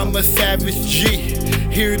 I'm a savage G,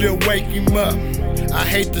 here to wake him up. I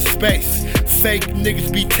hate the space, fake niggas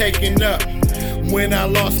be taking up. When I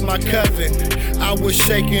lost my cousin, I was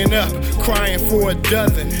shaking up, crying for a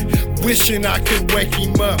dozen, wishing I could wake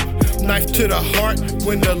him up. Knife to the heart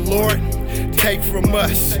when the Lord take from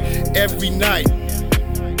us every night.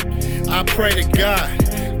 I pray to God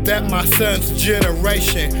that my son's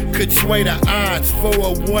generation could sway the odds for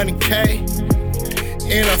a 1K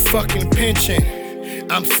and a fucking pension.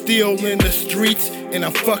 I'm still in the streets and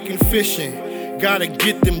I'm fucking fishing. Gotta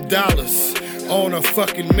get them dollars on a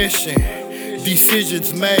fucking mission.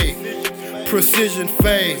 Decisions made, precision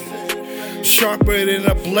fade. Sharper than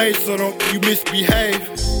a blade, so don't you misbehave.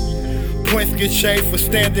 Points get shade for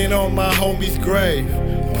standing on my homie's grave.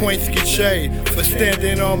 Points get shade for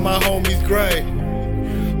standing on my homie's grave.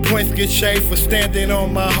 Points get shade for standing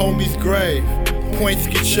on my homie's grave. Points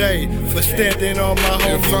get shade for standing on my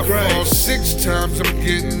homie's grave. If I fall 6 times, I'm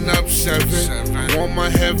getting up 7. Want my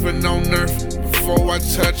heaven on earth before I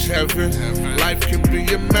touch heaven. Life can be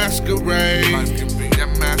a masquerade. Life can be a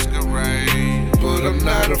masquerade. But I'm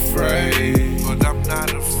not afraid. But I'm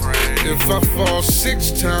not afraid. If I fall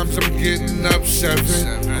 6 times, I'm getting up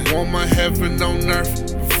 7. Want my heaven on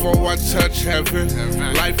earth before I touch heaven.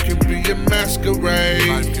 Life can be a masquerade.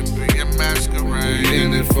 Life can be a masquerade.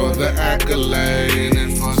 In it for the accolades. In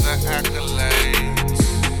it for the accolades.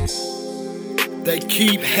 They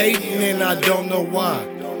keep hating and I don't know why.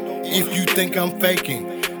 If you think I'm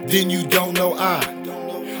faking, then you don't know I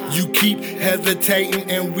You keep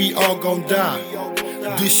hesitating and we all gon' die.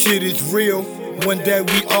 This shit is real, one day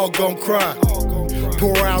we all gon' cry.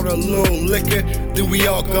 Pour out a little liquor, then we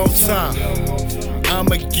all gon' sign.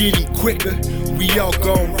 I'ma get him quicker, we all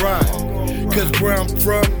gon' ride. Cause where I'm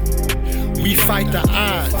from, we fight the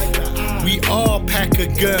odds. We all pack a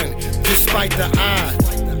gun, despite the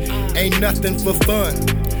odds. Ain't nothing for fun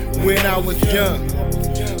when I was young.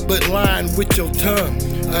 But lying with your tongue,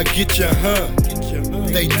 I get your hung.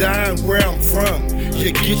 They dying where I'm from,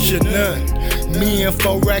 you get your none. Me and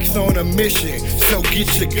 4 racks on a mission, so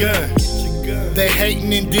get your gun. They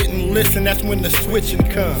hating and didn't listen, that's when the switching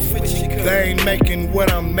comes. They ain't making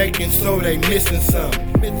what I'm making, so they missing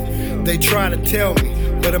something. They try to tell me,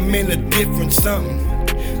 but I'm in a different something.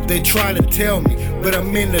 They try to tell me, but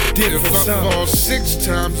I'm in a different if something. I fall 6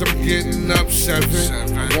 times, I'm getting up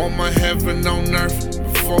 7. Want my heaven on earth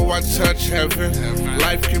before I touch heaven.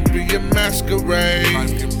 Life can be a masquerade.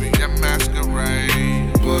 Life can be a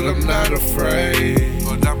masquerade. But I'm not afraid.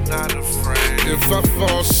 But I'm not afraid. If I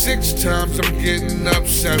fall 6 times, I'm getting up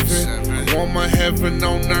 7. Want my heaven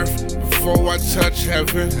on earth before I touch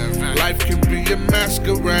heaven. Life can be a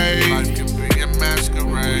masquerade. Life can be a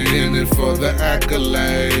masquerade. In it for the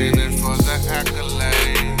accolades. In it for the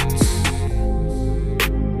accolades.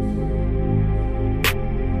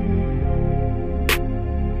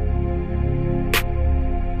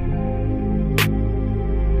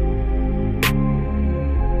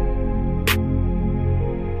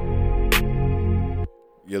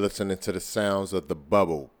 You're listening to the sounds of the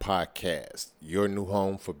Bubble Podcast, your new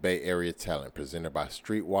home for Bay Area talent, presented by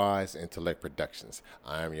Streetwise Intellect Productions.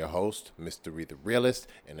 I am your host, Mystery the Realist,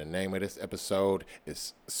 and the name of this episode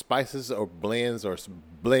is Spices or Blends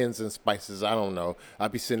and Spices. I don't know. I'll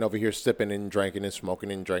be sitting over here sipping and drinking and smoking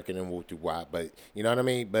and drinking and woo-doo-wah, but you know what I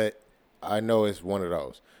mean? But I know it's one of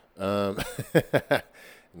those.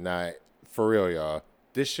 Nah, for real, y'all.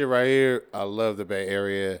 This shit right here, I love the Bay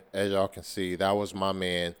Area. As y'all can see, that was my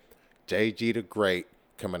man, JG the Great,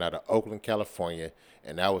 coming out of Oakland, California.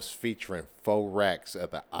 And that was featuring 4 racks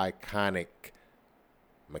of the iconic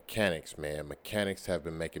Mechanics, man. Mechanics have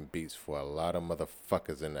been making beats for a lot of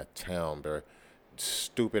motherfuckers in that town. They're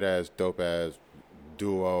stupid-ass, dope-ass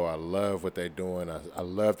duo. I love what they're doing. I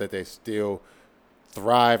love that they still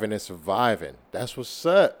thriving and surviving. That's what's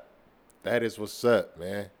up. That is what's up,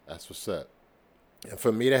 man. That's what's up. And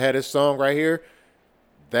for me to have this song right here,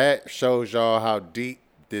 that shows y'all how deep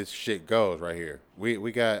this shit goes right here.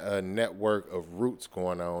 We got a network of roots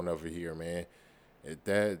going on over here, man.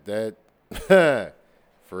 For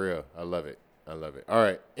real, I love it. I love it. All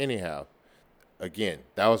right, anyhow, again,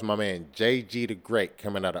 that was my man JG the Great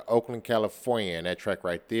coming out of Oakland, California, and that track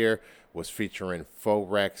right there was featuring 4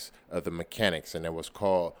 racks of the Mechanics, and it was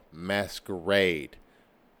called Masquerade.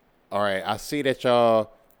 All right, I see that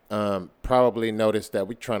y'all probably noticed that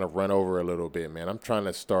we're trying to run over a little bit, man. I'm trying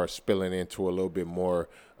to start spilling into a little bit more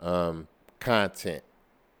content,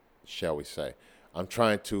 shall we say. I'm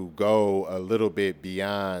trying to go a little bit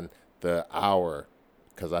beyond the hour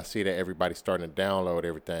because I see that everybody's starting to download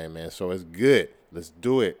everything, man. So it's good. Let's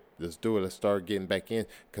do it. Let's do it. Let's start getting back in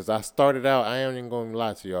because I started out, I ain't even going to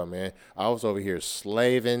lie to y'all, man. I was over here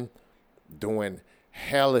slaving, doing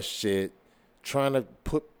hella shit, trying to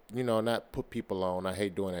put, not put people on. I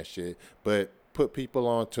hate doing that shit. But put people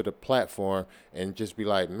onto the platform and just be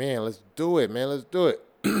like, man, let's do it, man. Let's do it.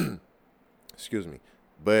 Excuse me.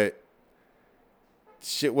 But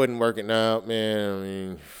shit wasn't working out, man. I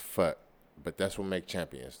mean, fuck. But that's what make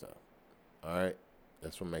champions, though. All right?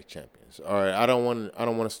 That's what make champions. All right, I don't want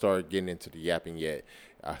to start getting into the yapping yet.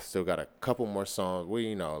 I still got a couple more songs.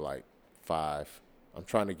 Like 5. I'm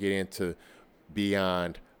trying to get into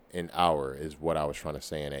beyond an hour is what I was trying to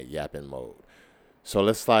say in that yapping mode. So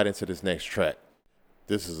let's slide into this next track.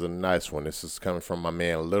 This is a nice one. This is coming from my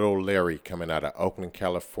man Little Larry coming out of Oakland,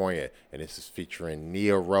 California. And this is featuring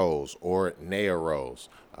Nia Rose or Naya Rose.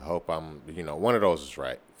 I hope I'm, one of those is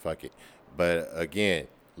right. Fuck it. But again,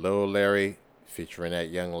 Little Larry featuring that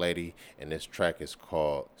young lady. And this track is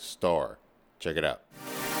called Star. Check it out.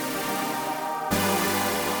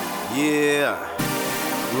 Yeah.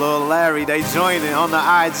 Lil Larry, they joining on the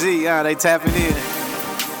IG. They tapping in.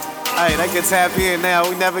 Hey, they can tap in now.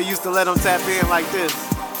 We never used to let them tap in like this.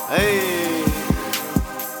 Hey.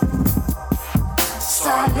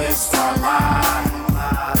 Starlit, starlight.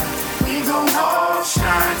 We gon' all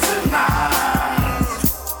shine tonight.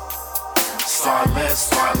 Starlit,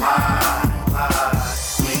 starlight.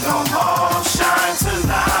 We gon' all shine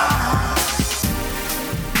tonight.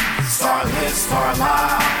 Starlit,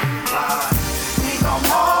 starlight.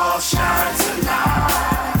 Gon' all shine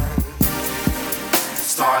tonight.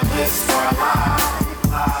 Starlit,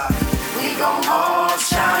 starlight.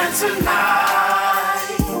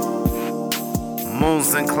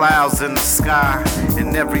 Storms and clouds in the sky,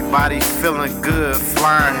 and everybody feeling good,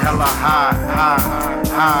 flying hella high, high,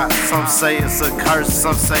 high. Some say it's a curse,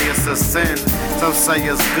 some say it's a sin. Some say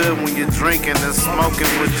it's good when you're drinking and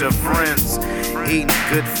smoking with your friends, eating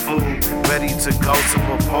good food, ready to go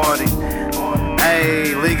to a party.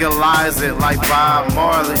 Hey, legalize it like Bob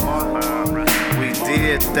Marley. We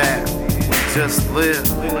did that, we just lived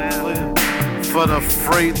for the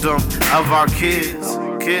freedom of our kids,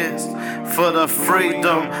 for the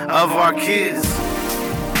freedom of our kids.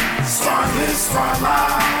 Start lit, start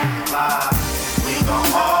live, we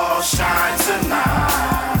gon' all shine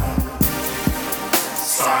tonight.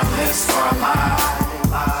 Start lit, start live,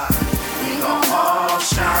 we gon' all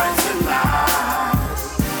shine tonight.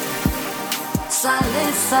 Start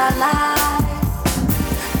lit, start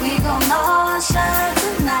live, we gon' all shine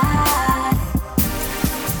tonight.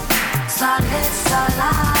 Start lit, start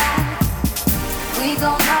live, we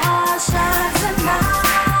gon' all shine tonight.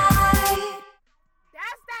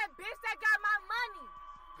 That's that bitch that got my money.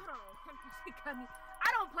 Hold on, she got me. I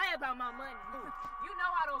don't play about my money. You know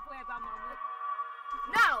I don't play about my money.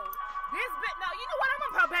 No, this bitch. No, you know what? I'm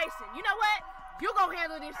on probation. You know what? You go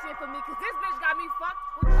handle this shit for me, cause this bitch got me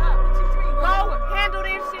fucked up. Go handle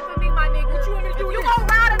this shit for me, my nigga. What you want me to do? If you gon'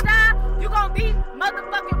 ride or die, you gon' be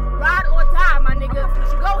motherfucking ride or die, my nigga.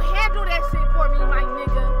 Go handle that shit for me, my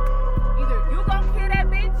nigga. Either you gon' kill that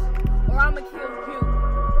bitch, or I'ma kill you.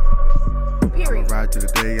 Period. I'ma ride to the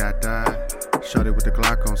day I die. Shot it with the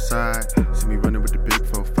Glock on side. See me running with the big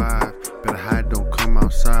 4-5. Better hide, don't come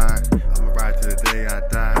outside. I'ma ride to the day I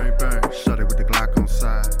die. Bang, bang. Shot it with the Glock on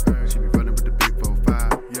side. See me running with the big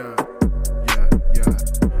 4-5. Yeah, yeah, yeah.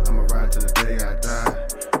 I'ma ride to the day I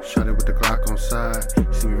die. Shot it with the Glock on side.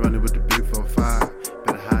 See me running with the big 4-5.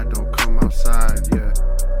 Better hide, don't come outside. Yeah,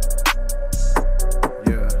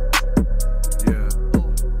 yeah, yeah.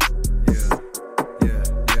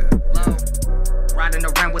 Riding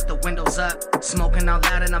around with the windows up, smoking out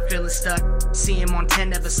loud and I'm feeling stuck. See him on 10,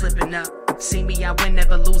 never slipping up. See me, I win,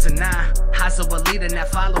 never losing, nah. Highs of a leader, now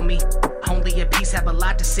follow me. Only a piece, have a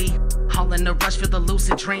lot to see. All in the rush for the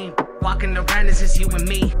lucid dream. Walking around, it's just you and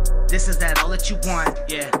me. This is that all that you want,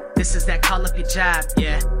 yeah. This is that call up your job,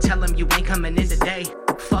 yeah. Tell him you ain't coming in today.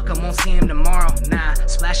 Fuck him, won't see him tomorrow, nah.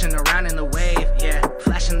 Splashing around in the wave, yeah.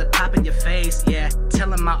 Flashing the pop in your face, yeah.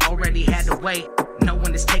 Tell him I already had to wait. No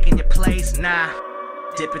one is taking your place, nah.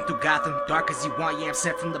 Dipping through Gotham, dark as you want, yeah, I'm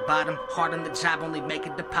set from the bottom. Hard on the job, only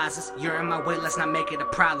making deposits. You're in my way, let's not make it a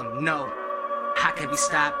problem, no. How can we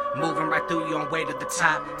stop? Moving right through you on way to the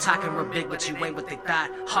top. Talking real big, but you ain't what they thought.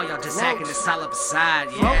 All y'all just acting this all up aside,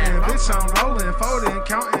 yeah. Floating, bitch, I'm rolling, folding,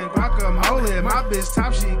 counting guacamole. My bitch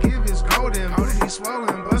top, she give is golden. Booty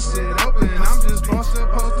swollen, busted open. I'm just posted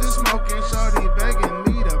smoking. Shorty begging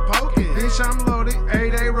me to poke it. Bitch, I'm loaded,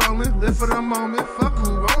 every day rolling. Live for the moment, fuck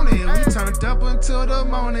who want it. We turned up until the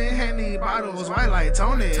morning. Henny bottles, white like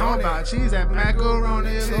Tony. All about cheese, that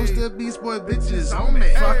macaroni. Close to Beast Boy bitches on me.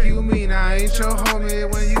 Fuck you mean, I ain't your homie.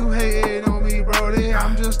 When you hating on me, brody,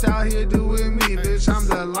 I'm just out here doing me, bitch. I'm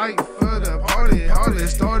the light for the party. Hardly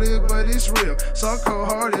started, but it's real. So cold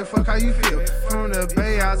hearted, fuck how you feel. From the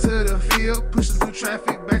bay out to the field, pushing through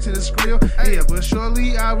traffic back to the skrill. Yeah, but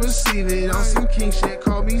surely I receive it. On some king shit,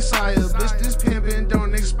 call me sire. Bitch, this pimpin'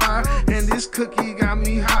 don't expire, and this cookie got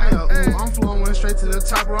me higher. Ooh, I'm flowing straight to the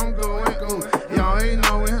top where I'm going. Ooh, y'all ain't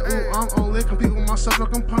knowing. Ooh, I'm only compete with myself, no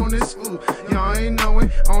components. Ooh, y'all ain't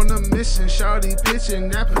knowing. On the mission, shawty pitching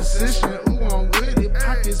that position. Ooh, I'm with it.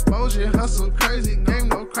 Pockets bulging, hustle crazy, game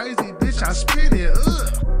no crazy, bitch. I spit it.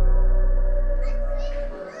 Ugh.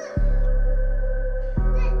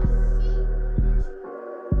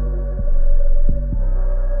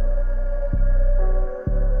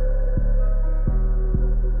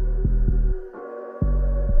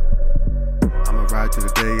 Ride to the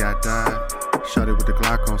day I die. Shot it with the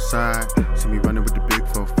Glock on side. See me running with the big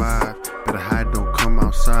 4-5. Better hide, don't come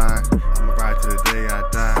outside. I'ma ride to the day I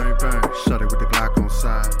die. Bang, bang. Shot it with the Glock on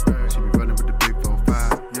side. See me running with the big 4-5.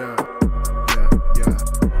 Yeah, yeah, yeah.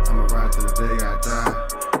 I'ma ride to the day I die.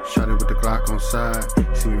 Shot it with the Glock on side.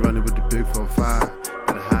 See me running with the big 4-5.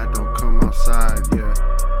 Better hide, don't come outside. Yeah.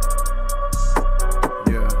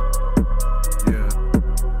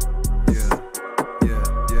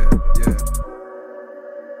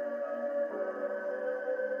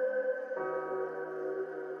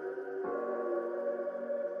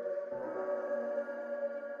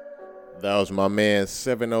 That was my man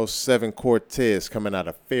 707 Cortez coming out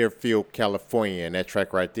of Fairfield, California. And that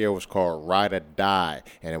track right there was called Ride or Die.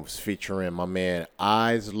 And it was featuring my man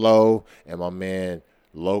Eyes Low and my man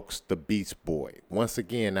Lokes the Beast Boy. Once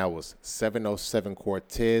again, that was 707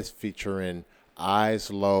 Cortez featuring Eyes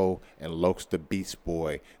Low and Lokes the Beats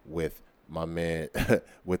Boy with my man,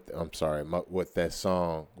 with that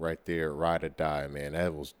song right there, Ride or Die, man.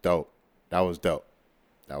 That was dope. That was dope.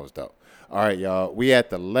 All right, y'all. We at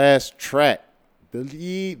the last track.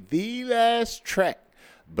 The last track.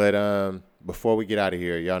 But before we get out of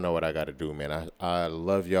here, y'all know what I got to do, man. I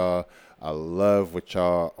love y'all. I love what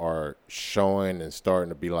y'all are showing and starting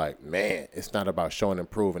to be like, man, it's not about showing and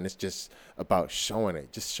proving. It's just about showing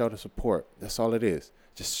it. Just show the support. That's all it is.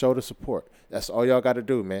 Just show the support. That's all y'all got to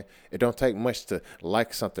do, man. It don't take much to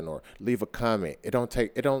like something or leave a comment.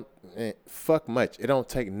 Fuck much. It don't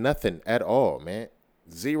take nothing at all, man.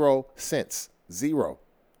 0 cents. Zero.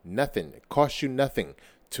 Nothing. It costs you nothing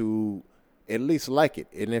to at least like it.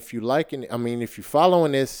 And if you liking it, if you're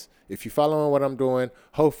following this, if you're following what I'm doing,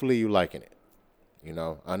 hopefully you liking it. You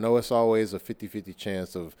know, I know it's always a 50-50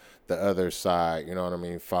 chance of the other side, you know what I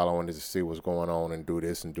mean, following to see what's going on and do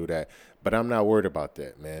this and do that. But I'm not worried about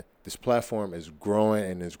that, man. This platform is growing,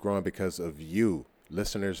 and it's growing because of you,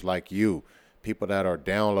 listeners like you, people that are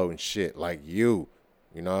downloading shit like you,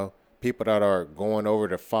 you know, people that are going over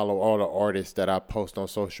to follow all the artists that I post on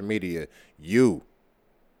social media. You.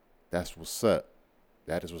 That's what's up.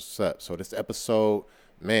 That is what's up. So this episode,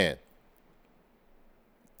 man,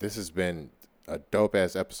 this has been a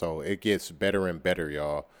dope-ass episode. It gets better and better,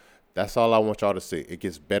 y'all. That's all I want y'all to see. It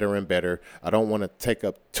gets better and better. I don't want to take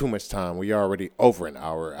up too much time. We are already over an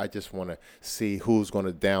hour. I just want to see who's going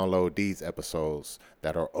to download these episodes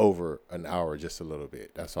that are over an hour just a little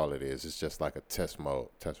bit. That's all it is. It's just like a test mode.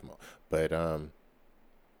 But I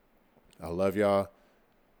love y'all,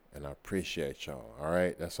 and I appreciate y'all. All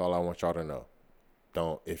right? That's all I want y'all to know.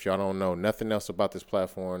 If y'all don't know nothing else about this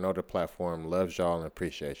platform, know the platform loves y'all and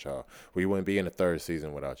appreciates y'all. We wouldn't be in the 3rd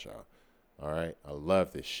season without y'all. All right? I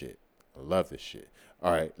love this shit. All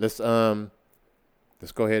right, let's go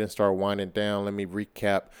ahead and start winding down. Let me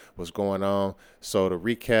recap what's going on. So the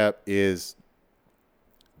recap is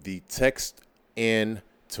the text in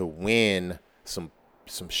to win some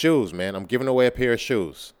shoes, man. I'm giving away a pair of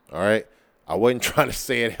shoes. All right? I wasn't trying to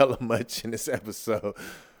say it hella much in this episode.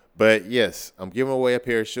 But yes, I'm giving away a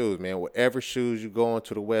pair of shoes, man. Whatever shoes you go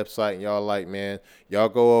onto the website and y'all like, man, y'all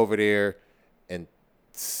go over there and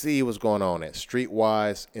see what's going on at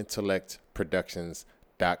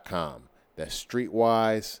StreetwiseIntellectProductions.com. That's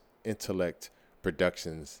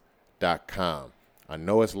StreetwiseIntellectProductions.com. I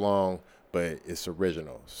know it's long, but it's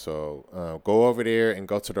original. So go over there and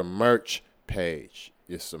go to the merch page.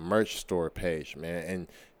 It's a merch store page, man, and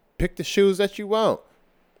pick the shoes that you want.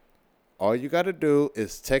 All you got to do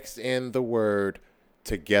is text in the word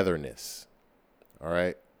togetherness. All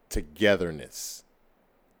right? Togetherness.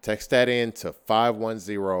 Text that in to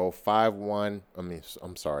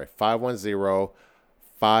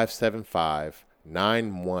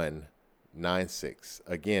 510-575-9196.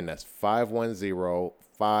 Again, that's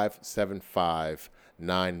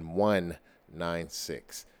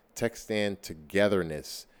 510-575-9196. Text in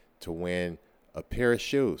togetherness to win a pair of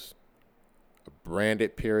shoes. A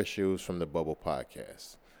branded pair of shoes from the Bubble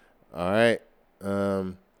Podcast. All right.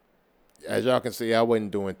 As y'all can see, I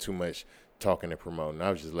wasn't doing too much talking and promoting.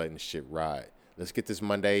 I was just letting the shit ride. Let's get this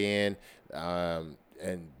Monday in and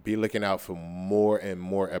be looking out for more and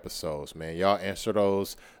more episodes, man. Y'all answer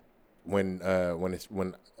those when a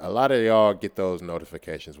lot of y'all get those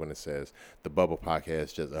notifications when it says the Bubble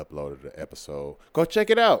Podcast just uploaded the episode. Go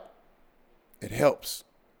check it out. It helps.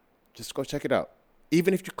 Just go check it out.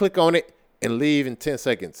 Even if you click on it and leave in 10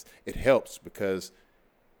 seconds, it helps because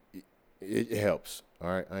it helps. All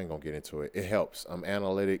right, I ain't going to get into it. It helps. I'm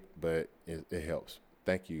analytic, but it helps.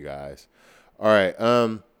 Thank you, guys. All right,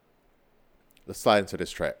 let's slide into this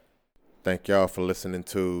track. Thank y'all for listening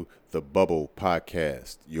to the Bubble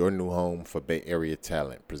Podcast, your new home for Bay Area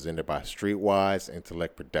talent, presented by Streetwise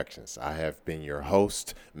Intellect Productions. I have been your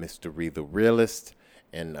host, Mr. Ree the Realist.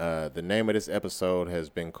 And the name of this episode has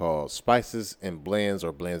been called Spices and Blends,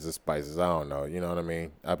 or Blends and Spices. I don't know. You know what I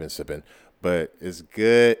mean? I've been sipping. But it's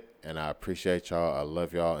good, and I appreciate y'all. I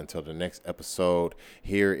love y'all. Until the next episode,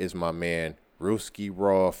 here is my man, Ruski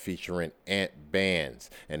Raw, featuring Ant Bands.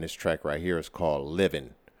 And this track right here is called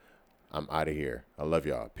Living. I'm out of here. I love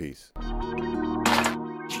y'all. Peace.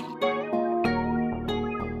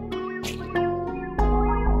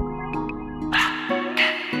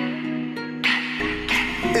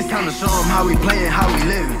 It's time to show them how we playin', how we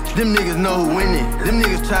living. Them niggas know who winning. Them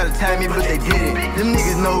niggas try to tag me, but they didn't. Them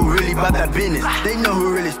niggas know who really about that business. They know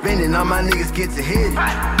who really spending. All my niggas get to hit it.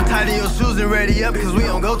 Tidy your shoes and ready up, cause we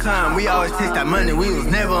on go time. We always take that money, we was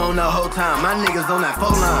never on the whole time. My niggas on that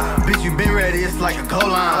phone line. Bitch, you been ready, it's like a goal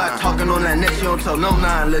line. Like talking on that next, you don't tell no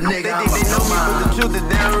nine. Little nigga, they think they know me, but the truth is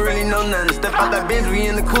they don't really know nothing. Step out that Benz, we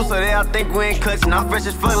in the cool, so they all think we ain't clutching. I'm fresh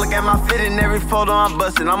as fuck, look at my fit in every photo I'm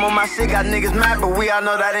bustin'. I'm on my shit, got niggas mad, but we all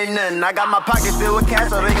know that ain't nothing. I got my pocket filled with cash,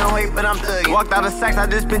 so they gon' hate, but I'm thuggin'. Walked out of Saks, I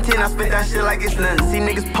just spent 10, I spent that shit like it's nothing. See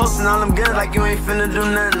niggas posting all them guns like you ain't finna do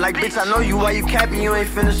nothing. Like bitch, I know you, why you capping, you ain't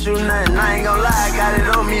finna shoot nothing. I ain't gon' lie, I got it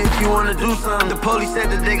on me if you wanna do something. The police said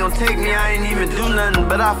that they gon' take me, I ain't even do nothing.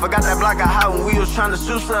 But I forgot that block I hot when we was tryna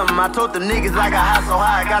shoot something. I told them niggas like I hot so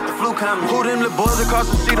high, I got the flu coming. Who them little boys across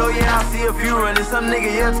the street, oh yeah, I see a few running. Some nigga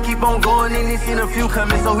else keep on going, and he seen a few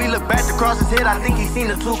coming. So he looked back across his head, I think he seen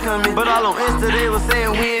the two coming. But all on Insta they was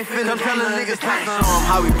saying we ain't finna. I'm telling niggas time to show them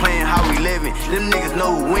how we playin', how we living. Them niggas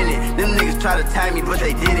know who winning. Them niggas try to tag me, but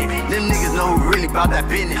they didn't. Them niggas know who really about that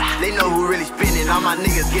business. They know who really spinning. All my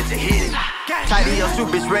niggas get to hitting. Tidy your shoe,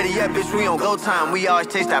 bitch, ready up, bitch, we on go time. We always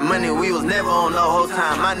chase that money, we was never on the whole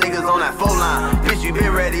time. My niggas on that phone line. Bitch, you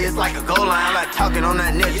been ready, it's like a goal line. I like talking on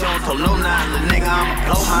that net, you don't tell no nine. Little nigga, I'ma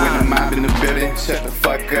blow mine. When the mob in the building, shut the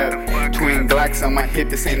fuck up. Twin Glocks on my hip,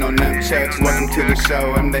 this ain't no nunchucks. Welcome to the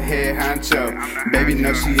show, I'm the head honcho. Baby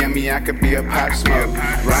know she and me, I could be a pop smoke.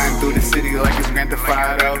 Riding through the city like it's Grand Theft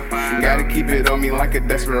Auto. Gotta keep it on me like a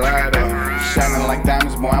desperado. Shining like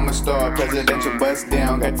diamonds, boy, I'm a star. Presidential bust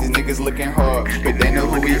down, got these niggas looking hard. But they know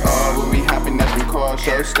who we are when we hopping at the car.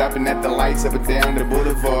 Show stopping at the lights up and down the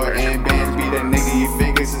boulevard. And bands be that nigga, you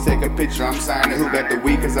fingers to take a picture. I'm signing. Who got the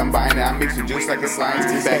weed? Cause I'm buying it. I mix the juice like a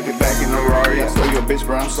scientist. Back to back in the Rari. I stole your bitch,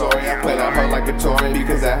 but I'm sorry. I play that hoe like a toy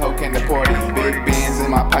because that hoe came to party. Big bands in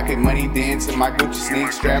my pocket, money dancing. My Gucci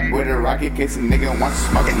sneak strap with a rocket case. A nigga wants to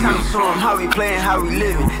smoke with me. It's time to show them how we playin', how we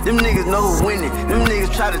living. Them niggas know who winning. Them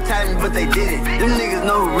niggas try to tag me, but they didn't. Them niggas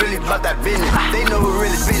know who really about that business. They know who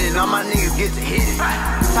really spinning. All my niggas get to hit it.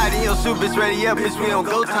 Tidy your shoe, bitch, ready up, bitch, we on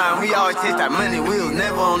go time. We always chase that money, we was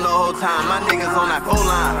never on the whole time. My niggas on that phone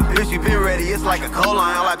line. Bitch, you been ready, it's like a coal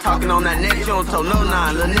line. All I talking on that net, you don't tell no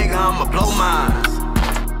nine. Little nigga, I'ma blow mine.